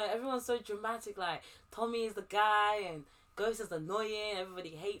 I don't know, everyone's so dramatic. Like, Tommy is the guy and Ghost is annoying. Everybody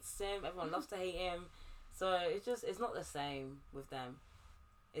hates him. Everyone loves to hate him. So it's not the same with them.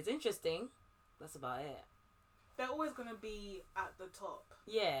 It's interesting. That's about it. They're always going to be at the top.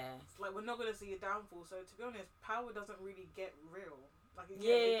 Yeah. It's like, we're not going to see a downfall. So, to be honest, power doesn't really get real. Like,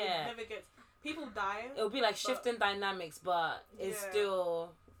 it never gets... People die. It'll be like shifting dynamics, but it's still,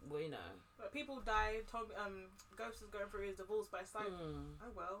 well, you know. But people die. Ghost is going through his divorce, but it's like,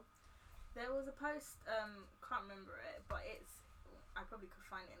 oh well. There was a post, can't remember it, but I probably could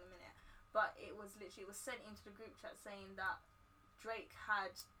find it in a minute. But it was sent into the group chat saying that Drake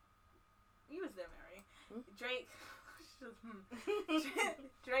had... You was there, Mary. Drake...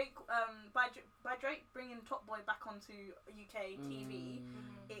 Drake, by Drake bringing Top Boy back onto UK TV,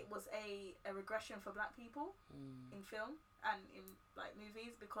 it was a regression for black people in film and in like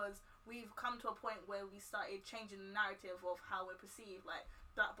movies, because we've come to a point where we started changing the narrative of how we're perceived. Like,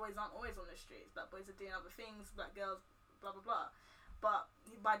 black boys aren't always on the streets, black boys are doing other things, black girls, blah blah blah. But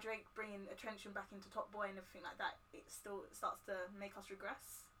by Drake bringing attention back into Top Boy and everything like that, it still starts to make us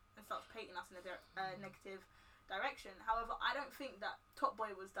regress and starts painting us in a negative direction. However, I don't think that Top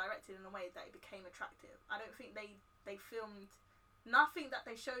Boy was directed in a way that it became attractive. I don't think they filmed... Nothing that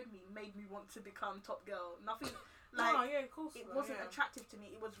they showed me made me want to become Top Girl. Nothing... Like, of course. It wasn't attractive to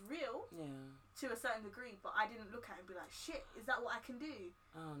me. It was real to a certain degree, but I didn't look at it and be like, shit, is that what I can do?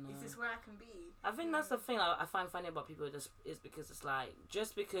 Oh, no. Is this where I can be? I think that's the thing I find funny about people is because it's like,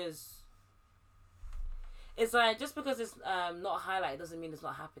 just because it's not highlighted doesn't mean it's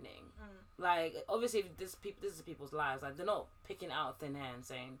not happening. Like, obviously, if this is people's lives. Like, they're not picking it out of thin air and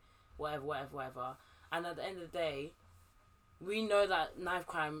saying whatever. And at the end of the day, we know that knife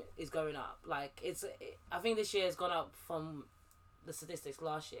crime is going up. Like, I think this year has gone up from the statistics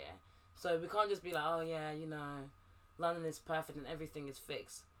last year. So we can't just be like, oh yeah, you know, London is perfect and everything is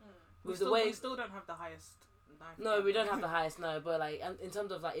fixed. We still don't have the highest knife crime. No, we don't have the highest. No, but like in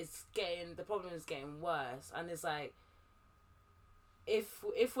terms of like, the problem is getting worse, and it's like, if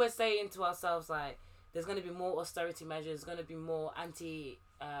we're saying to ourselves like, there's going to be more austerity measures, there's going to be more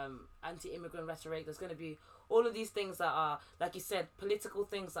anti-immigrant rhetoric, there's going to be all of these things that are, like you said, political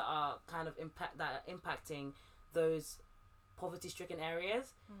things that are kind of impacting those poverty-stricken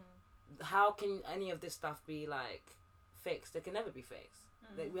areas. How can any of this stuff be like fixed? It can never be fixed.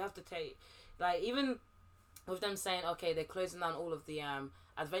 Like, we have to take, like, even with them saying, okay, they're closing down all of the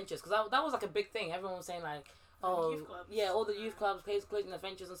adventures, because that was like a big thing. Everyone was saying like, oh yeah, all the youth clubs closing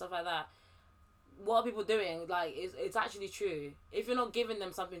adventures and stuff like that. What are people doing? Like, it's actually true. If you're not giving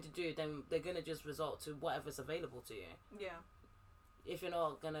them something to do, then they're gonna just resort to whatever's available to you. Yeah. If you're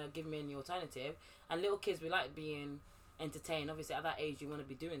not gonna give me any alternative, and little kids, we like being entertained. Obviously, at that age, you want to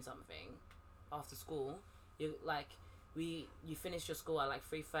be doing something after school. You finish your school at like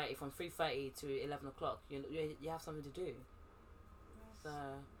 3:30. From 3:30 to 11 o'clock, you have something to do. So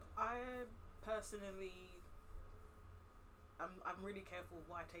I personally, I'm really careful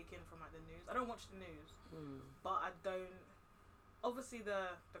what I take in from like the news. I don't watch the news, but I don't. Obviously,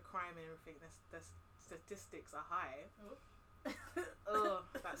 the crime and everything, the statistics are high. Oh,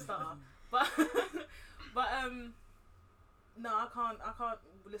 that stutter. But no, I can't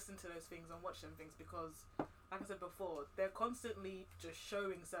listen to those things and watch them things, because, like I said before, they're constantly just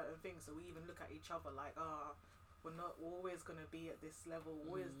showing certain things. So we even look at each other like, we're always gonna be at this level,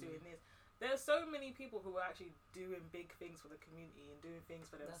 always doing this. There's so many people who are actually doing big things for the community and doing things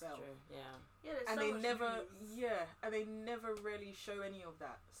for themselves. That's true. Yeah. There's and so they much never, news. and they never really show any of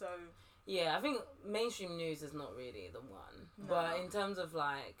that. So yeah, I think mainstream news is not really the one. No. But in terms of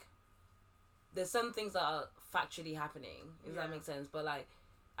like, there's some things that are factually happening, if that makes sense. But like,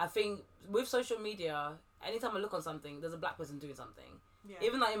 I think with social media, anytime I look on something, there's a black person doing something. Yeah.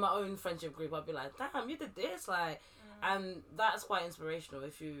 Even like in my own friendship group, I'd be like, damn, you did this, like, and that's quite inspirational.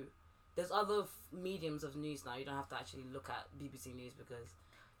 There's other mediums of news now. You don't have to actually look at BBC News, because,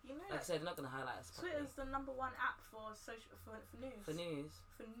 like I said, they're not going to highlight us. Twitter's the number one app for news. For news.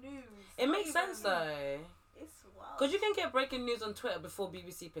 For news. It makes sense though. It's wild. Because you can get breaking news on Twitter before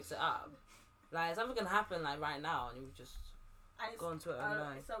BBC picks it up. Like, something can happen like right now, and you just go on Twitter and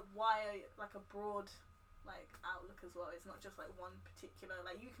know. It's a wide, like a broad, like outlook as well. It's not just like one particular.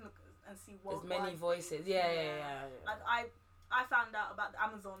 Like, you can look and see what. There's many voices. Yeah. Like I found out about the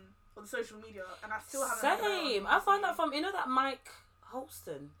Amazon on social media, and I still haven't. Same. I found that from that Mike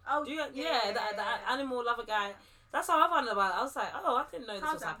Holston. Oh, the animal lover guy. That's how I found out about it. I was like, I didn't know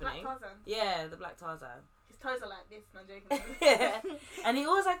this was happening. Black Tarzan. Yeah, the Black Tarzan. His toes are like this. No joking. Yeah, and he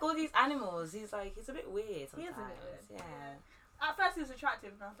always like all these animals. He's a bit weird sometimes. He is a bit weird. Yeah. At first he was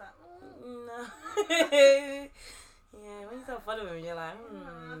attractive, and I was like, no. Yeah, when you start following him, you're like,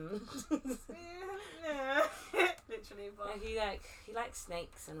 Literally, but Yeah, he likes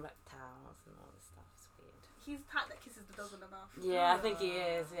snakes and reptiles and all this stuff. It's weird. he's the type that kisses the dog on the mouth. Yeah, I think he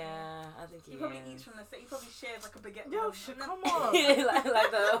is. Yeah, I think he He probably is. eats from the set. He probably shares like a baguette. Yo, with shit, them. come on.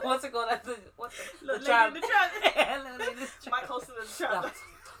 like the what's it called? Like the Look, tramp. Lady in the Tramp. Yeah, Little Lady in the Tramp. Mike Holston and the Tramp.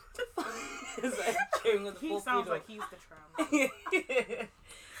 It's like chewing with the He full sounds poodle. like he's the tramp.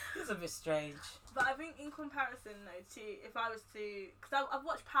 He's a bit strange. But I think in comparison though to if I was to, because I've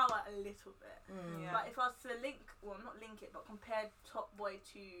watched Power a little bit, Yeah. but if I was to not link it, but compare Top Boy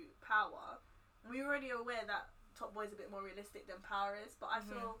to Power, we're already aware that Top Boy is a bit more realistic than Power is. But I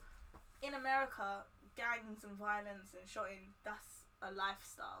feel in America, gangs and violence and shooting, that's a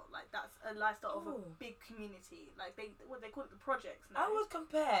lifestyle. Like that's a lifestyle of a Ooh. big community. Like they call it the projects. No? I would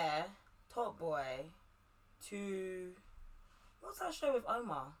compare Top Boy to what's that show with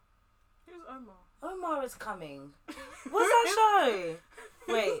Omar? Who's Omar? Omar is coming. What's that show?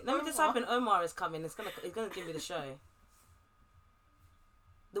 Wait, let me just type in Omar is coming. It's gonna give me the show.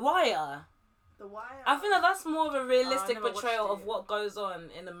 The Wire. The Wire. I feel like that's more of a realistic never watched portrayal of it. what goes on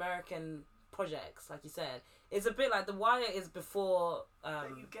in American projects, like you said. It's a bit like The Wire is before that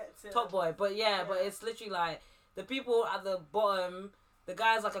you get to Top Boy, but Yeah. but it's literally like the people at the bottom. The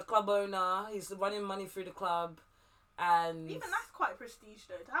guy's like a club owner. He's running money through the club, and Even that's quite prestige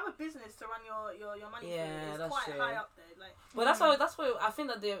though. To have a business to run your money Yeah, through is that's quite true. high up there. Like But that's why I think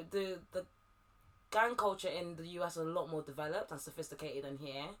that the gang culture in the US is a lot more developed and sophisticated than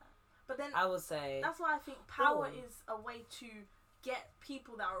here. but then I would say. that's why I think Power Ooh. is a way to get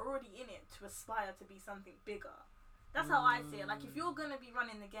people that are already in it to aspire to be something bigger. That's how I see it. Like if you're gonna be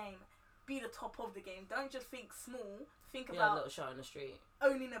running the game, be the top of the game. Don't just think small. Think Yeah, a about little shot in the street.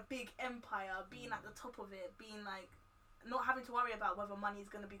 owning a big empire, being at the top of it, being like not having to worry about whether money's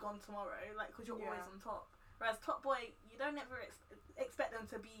gonna be gone tomorrow, like because you're always Yeah. on top. Whereas Top Boy, you don't ever expect them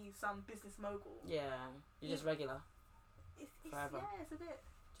to be some business mogul. Yeah, you're just regular. It's Forever. yeah, it's a bit.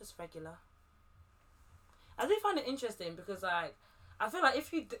 Just regular. I do find it interesting because like I feel like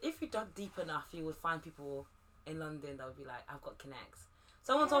if you dug deep enough, you would find people in London that would be like, I've got connects.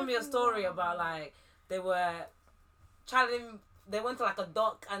 Someone told me a story about like they were channeling. They went to like a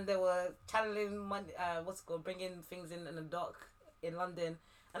dock and they were channeling money. What's it called? Bringing things in a dock in London.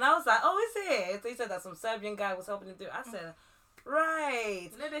 And I was like, oh, is it? They said that some Serbian guy was helping him do it. I said, right.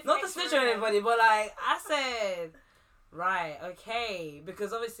 You know, they Not to fake snitch for on real. anybody, but like I said, right, okay,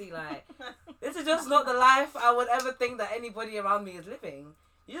 because obviously like this is just not the life I would ever think that anybody around me is living.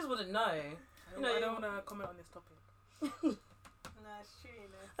 You just wouldn't know. You know, I don't want to comment on this topic. No, it's true. You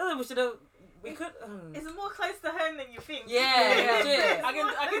know. I think we should have. We could. It's more close to home than you think. Yeah, legit.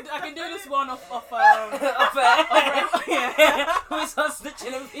 I can do this one off Off air. Yeah. We start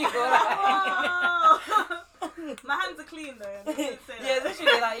snitching on people. Oh. My hands are clean though. And I didn't say Yeah, that.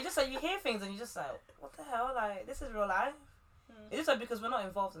 literally, like you just like you hear things and you just like, what the hell? Like this is real life. Mm. It's just like because we're not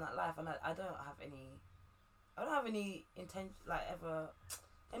involved in that life, and I don't have any intention, like ever,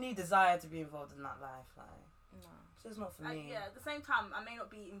 any desire to be involved in that life. Like No. it's just not for me. Yeah, at the same time, I may not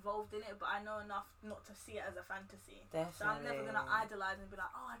be involved in it, but I know enough not to see it as a fantasy. Definitely. So I'm never gonna idolize and be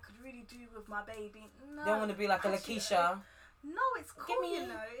like, oh, I could really do with my baby. No. Don't want to be like a actually, Lakeisha. No, it's cool. me- You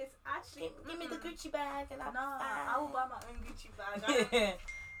know, it's actually. Give me the mm-mm. Gucci bag and I'm Nah, fine. I will buy my own Gucci bag. I don't- Yeah.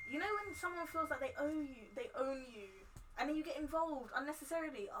 You know when someone feels like they own you, and then you get involved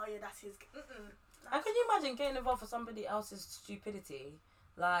unnecessarily. Oh yeah, that's his. And can you imagine getting involved for somebody else's stupidity?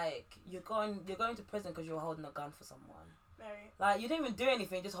 Like you're going to prison because you were holding a gun for someone. Mary, Like you didn't even do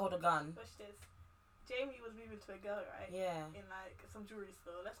anything, just hold a gun. watch this. Jamie was moving to a girl, right? Yeah. In like some jewelry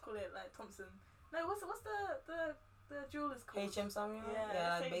store. Let's call it like Thompson. No, what's the jeweler's called? H.M. Samuel?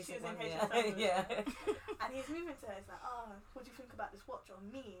 Yeah, like say she basic was one. in Yeah. H.M. Samuel. Yeah. And he's moving to her. It's like, oh, what do you think about this watch on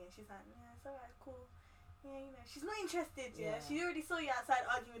me? And she's like, yeah, it's alright, cool. Yeah, you know, she's not interested. Yeah, Yeah. she already saw you outside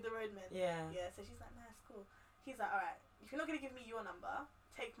arguing with the roadman. Yeah. Yeah, so she's like, nah, it's cool. He's like, alright, if you're not gonna give me your number,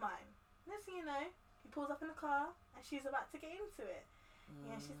 take mine. Next thing you know, he pulls up in the car and she's about to get into it.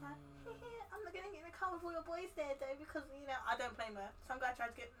 Yeah, she's like, I'm not gonna get in the car with all your boys there though because you know I don't blame her. Some guy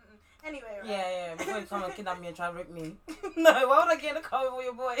tried to get anyway, right? Yeah. Before you come and kidnap me and try to rape me. No, why would I get in the car with all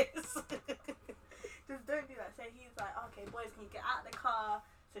your boys? Just don't do that. So he's like, okay, boys, can you get out of the car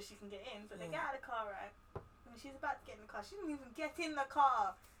so she can get in? So they get out of the car, right? And she's about to get in the car. She didn't even get in the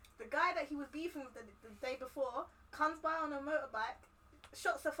car. The guy that he was beefing with the day before comes by on a motorbike.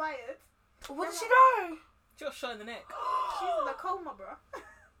 Shots are fired. Where did she go? She got shot in the neck. She's in a coma, bro.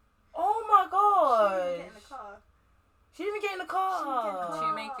 Oh my She didn't god. get in the car. She didn't even get in the She didn't get in the car. car. She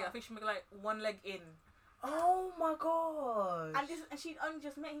didn't make it. I think she made like one leg in. Oh my god. And she'd only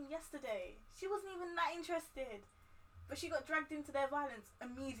just met him yesterday. She wasn't even that interested. but she got dragged into their violence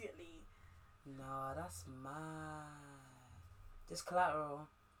immediately. No, that's mad. This Collateral.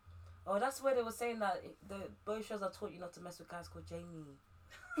 Oh, that's where they were saying that both shows are taught you not to mess with guys called Jamie.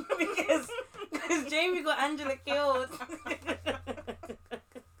 because Jamie got Angela killed.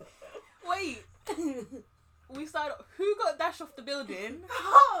 Wait. We started. Who got dashed off the building?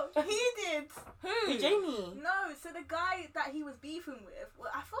 Oh, he did. Who? Jamie. No, so the guy that he was beefing with, well,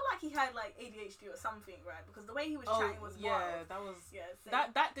 I feel like he had like ADHD or something, right? Because the way he was chatting was wild. that was. Yeah, so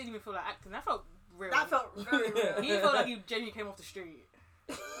That didn't even feel like acting. That felt real. that felt very real. He felt like he genuinely came off the street.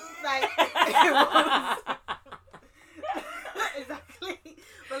 Like, it was exactly.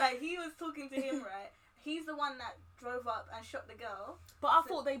 But like, he was talking to him, right? He's the one that drove up and shot the girl. But I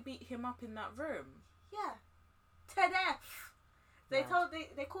thought they beat him up in that room. Yeah, to death. They Mad.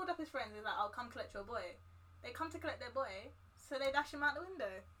 they called up his friends. They're like, "I'll come collect your boy." They come to collect their boy, so they dash him out the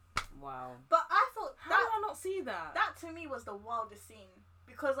window. Wow. But I thought How did I not see that? that to me was the wildest scene,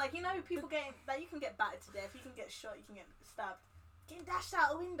 because like, you know, people getting that, you can get battered to death, you can get shot, you can get stabbed. Getting dashed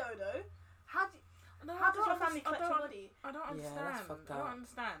out a window though. How does your family collect your body? I don't Yeah, understand. that's fucked I don't up.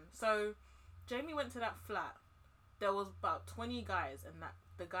 understand. So, Jamie went to that flat. There was about 20 guys, and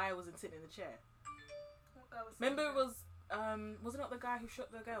the guy wasn't sitting in the chair. Remember, it was it not the guy who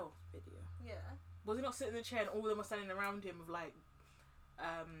shot the girl? Video. Yeah. Was he not sitting in the chair, and all of them were standing around him with like,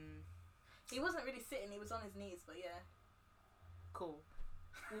 He wasn't really sitting. He was on his knees, but yeah. cool.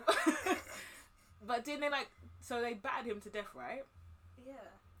 But didn't they so they battered him to death, right? Yeah.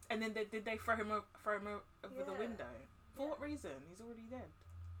 And then did they throw him over the Yeah. window? For Yeah. what reason? He's already dead.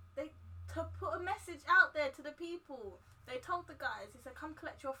 To put a message out there to the people. They told the guys, he said, "Come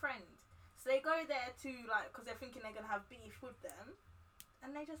collect your friend." So they go there to because they're thinking they're gonna have beef with them,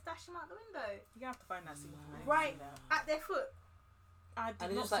 and they just dash him out the window You have to find that scene. for me. right at their foot. I did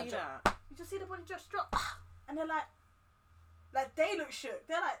And it not just, like, see that. You just see the body just drop, and they're like they look shook.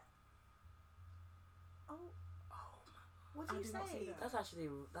 They're like, "Oh, what do I you did not see say?" that. That's actually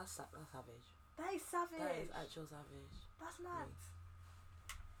that's savage. That is savage. That is actual savage. That's mad.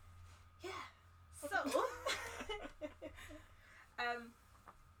 Yeah. So,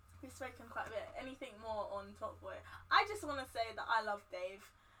 we've spoken quite a bit. Anything more on Top Boy? I just want to say that I love Dave.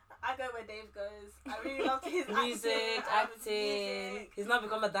 I go where Dave goes. I really loved his Music, acting. music. He's now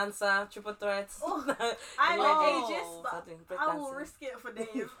become a dancer. Triple threat. Oh, I'm Oh. ageist, but Something, I will breakdancing. risk it for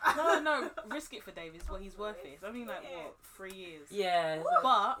Dave. No, risk it for Dave. Is what he's worth it. It's only like what 3 years. Yeah. it's like-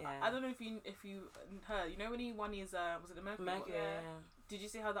 But yeah. I don't know if you heard. You know when he won his was it the Mercury? Mercury, Award? yeah. Did you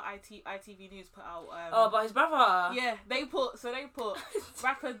see how the ITV News put out? Oh, but his brother. yeah, they put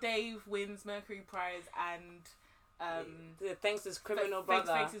rapper Dave wins Mercury Prize and Yeah, thanks to his criminal brother.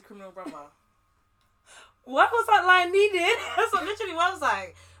 Thanks his criminal brother. Why was that line needed? That's what literally what I was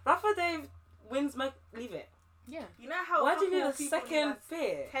like. Rapper Dave wins leave it. Yeah. You know how Why do you need a couple people second like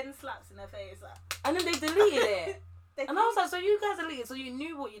bit? 10 slaps in their face? Like, And then they deleted it. they And I was like, so you guys deleted, so you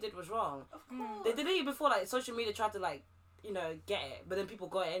knew what you did was wrong. of Mm. course. They deleted before, like, social media tried to, like, get it, but then people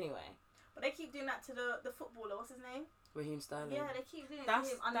got it anyway. But they keep doing that to the footballer. What's his name? Raheem Sterling. Yeah, they keep doing it That's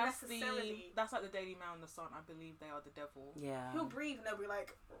to him that's unnecessarily. that's like the Daily Mail and the Sun. I believe they are the devil. Yeah. He'll breathe and they'll be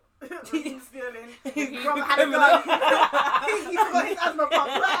like, Raheem Sterling. He's Brother had a gun. He's got his asthma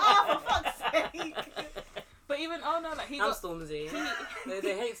pump. Like, oh, for fuck's sake. But even he I'm got Stormzy.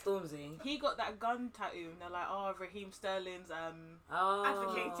 they hate Stormzy. he got that gun tattoo and they're like, oh, Raheem Sterling's Oh.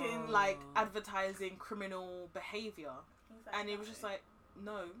 Advocating, like advertising criminal behavior, He's like, and it was just like,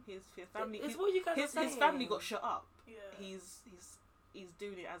 no, his family It's what you guys are his saying. family got shut up. yeah. He's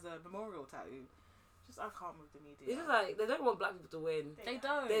doing it as a memorial tattoo. Just I can't with the media. It's just like, they don't want black people to win. They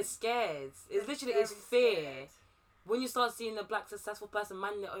don't. They're scared. It's literally, very it's fear. scared. When you start seeing a black successful person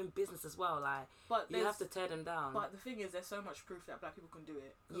minding their own business as well, like, But you have to tear them down. But the thing is, there's so much proof that black people can do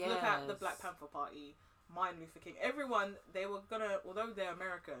it. 'Cause Yes. Look at the Black Panther Party, Martin Luther King. Everyone, they were gonna, although they're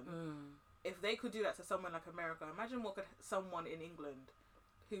American, if they could do that to someone like America, imagine what could someone in England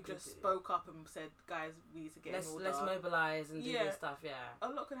who just do. spoke up and said, guys, we need to get in order. Let's mobilise and do Yeah. this stuff, yeah. A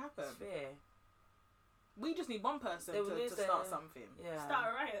lot could happen. It's fear. We just need one person They will to lose start their- something. Yeah.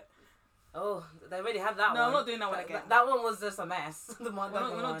 Start a riot. Oh, they already had that one. No, I'm not doing that one again. That one was just a mess. The We're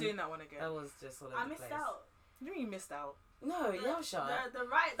not doing that one again. That was just all over I the missed place. out. You mean you missed out? No, yeah, shut. The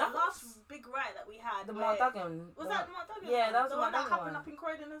riot, the That last was- big riot that we had. The where- Mount Duggan. Was that the Mount Duggan? Yeah, one? that was the the one that Mount happened Duggan up in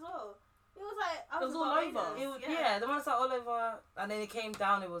Croydon as well. It was like It was all over. It was, yeah, the ones that all over, and then it came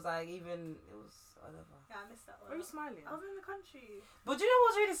down. It was like it was all over. Yeah, I missed that Why are one. you smiling? I was in the country. But do you know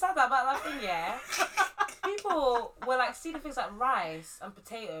what's really sad about that thing? Yeah, people were like stealing things like rice and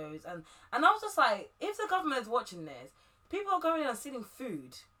potatoes, and I was just like, if the government is watching this, people are going in and stealing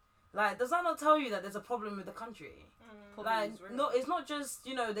food. Like, does that not tell you that there's a problem with the country? Probably Like, is, really. no, it's not just,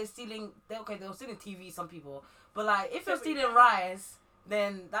 you know, they're stealing TV, some people, but like, if you're Every- stealing rice,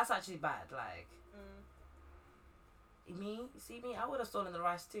 then that's actually bad. Like, you see me, I would have stolen the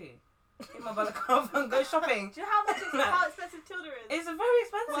rice too. Get my balaclava and go shopping. Do you know how expensive tilda is? It's very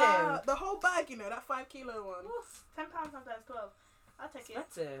expensive. Wow, the whole bag, you know, that 5 kilo one. Oof, £10 sometimes 12. I'll take it.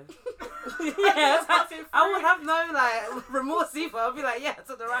 Expensive. Yeah, passing I would through. have no like remorse either. I'll be like, yeah,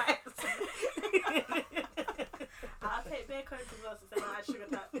 to the rice. I'll take beer coke as well, so I add sugar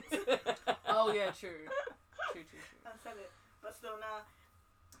tax. Oh yeah, true. And sell it. But still, nah.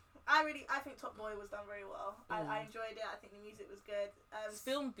 I think Top Boy was done very well. I enjoyed it. I think the music was good. It's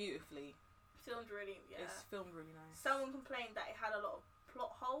filmed beautifully. Filmed really, yeah. It's filmed really nice. Someone complained that it had a lot of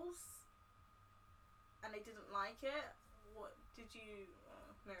plot holes, and they didn't like it. What did you,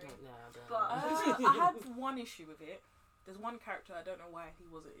 Mary? No, I don't But I had one issue with it. There's one character, I don't know why he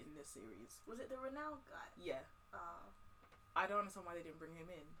wasn't in this series. Was it the Ronald guy? Yeah. I don't understand why they didn't bring him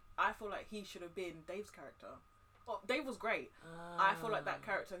in. I feel like he should have been Dave's character. Oh, Dave was great. I feel like that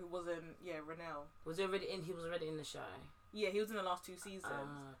character who wasn't, Renell. Was he already in? He was already in the show. Yeah, he was in the last 2 seasons.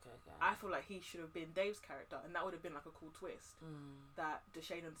 Okay. I feel like he should have been Dave's character, and that would have been like a cool twist. That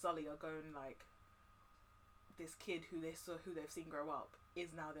Deshane and Sully are going like, this kid who they've seen grow up is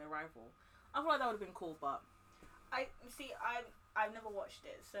now their rival. I feel like that would have been cool, but I've never watched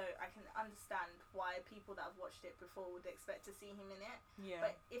it, so I can understand why people that have watched it before would expect to see him in it. yeah,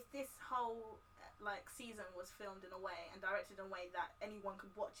 But if this whole season was filmed in a way and directed in a way that anyone could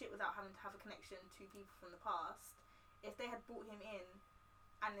watch it without having to have a connection to people from the past, if they had brought him in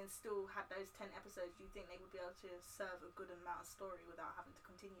and then still had those 10 episodes, do you think they would be able to serve a good amount of story without having to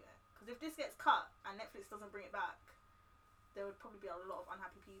continue it? Because if this gets cut and Netflix doesn't bring it back, there would probably be a lot of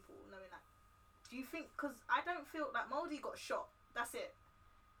unhappy people knowing that. Do you think, because I don't feel like Moldy got shot, that's it.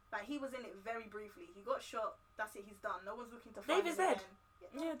 Like, he was in it very briefly. He got shot, that's it, he's done. No one's looking to find Dave is him dead.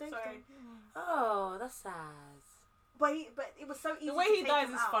 again. yeah, Dave's sorry. dead. Oh, that's sad. But it was so easy. The way to he take dies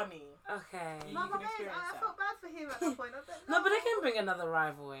him is out. funny. Okay. You No, can my man, experience I that. felt bad for him at that point. I was like, No, but they can bring another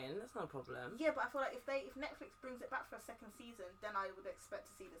rival in. That's no problem. Yeah, but I feel like if Netflix brings it back for a second season, then I would expect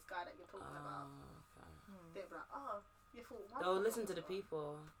to see this guy that you're talking about. Okay. They'd be like, oh, you thought. They'll listen to the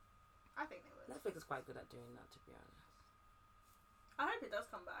people. I think they would. Netflix is quite good at doing that, to be honest. I hope it does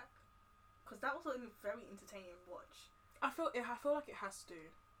come back, because that was a very entertaining watch. I feel like it has to.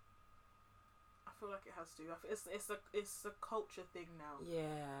 It's a culture thing now.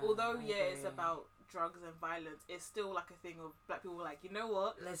 Yeah. Although I it's agree. about drugs and violence, it's still like a thing of black people like, you know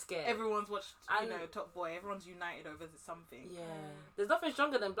what? Let's get. Everyone's watched, And- Top Boy. Everyone's united over something. Yeah. There's nothing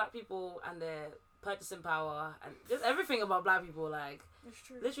stronger than black people and their purchasing power and just everything about black people. Like, It's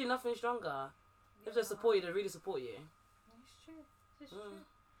true. literally nothing stronger. If they support you, they really support you. It's true. It's true.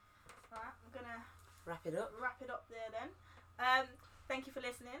 Alright, I'm gonna Wrap it up. wrap it up there then. Thank you for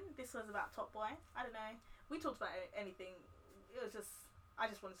listening. This was about Top Boy. I don't know. We talked about anything. It was just, I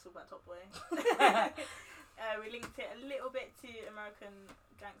just wanted to talk about Top Boy. We linked it a little bit to American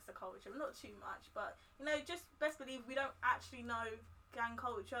gangster culture, not too much, but just best believe we don't actually know gang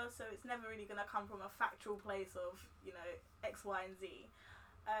culture, so it's never really gonna come from a factual place of X, Y, and Z.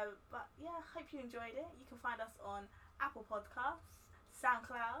 But yeah, hope you enjoyed it. You can find us on Apple Podcasts,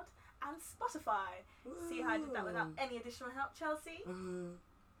 SoundCloud, and Spotify. See how I did that without any additional help, Chelsea?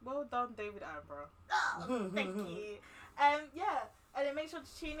 Well done, David Attenborough. Oh, thank you. Yeah, and then make sure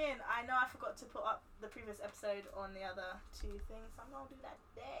to tune in. I know I forgot to put up the previous episode on the other 2 things. I'm gonna do that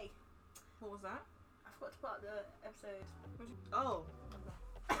today. What was that? I forgot to put up the episode. Oh.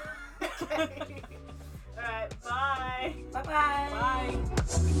 Okay. Alright, bye. Bye-bye.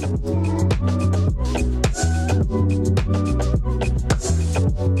 Bye.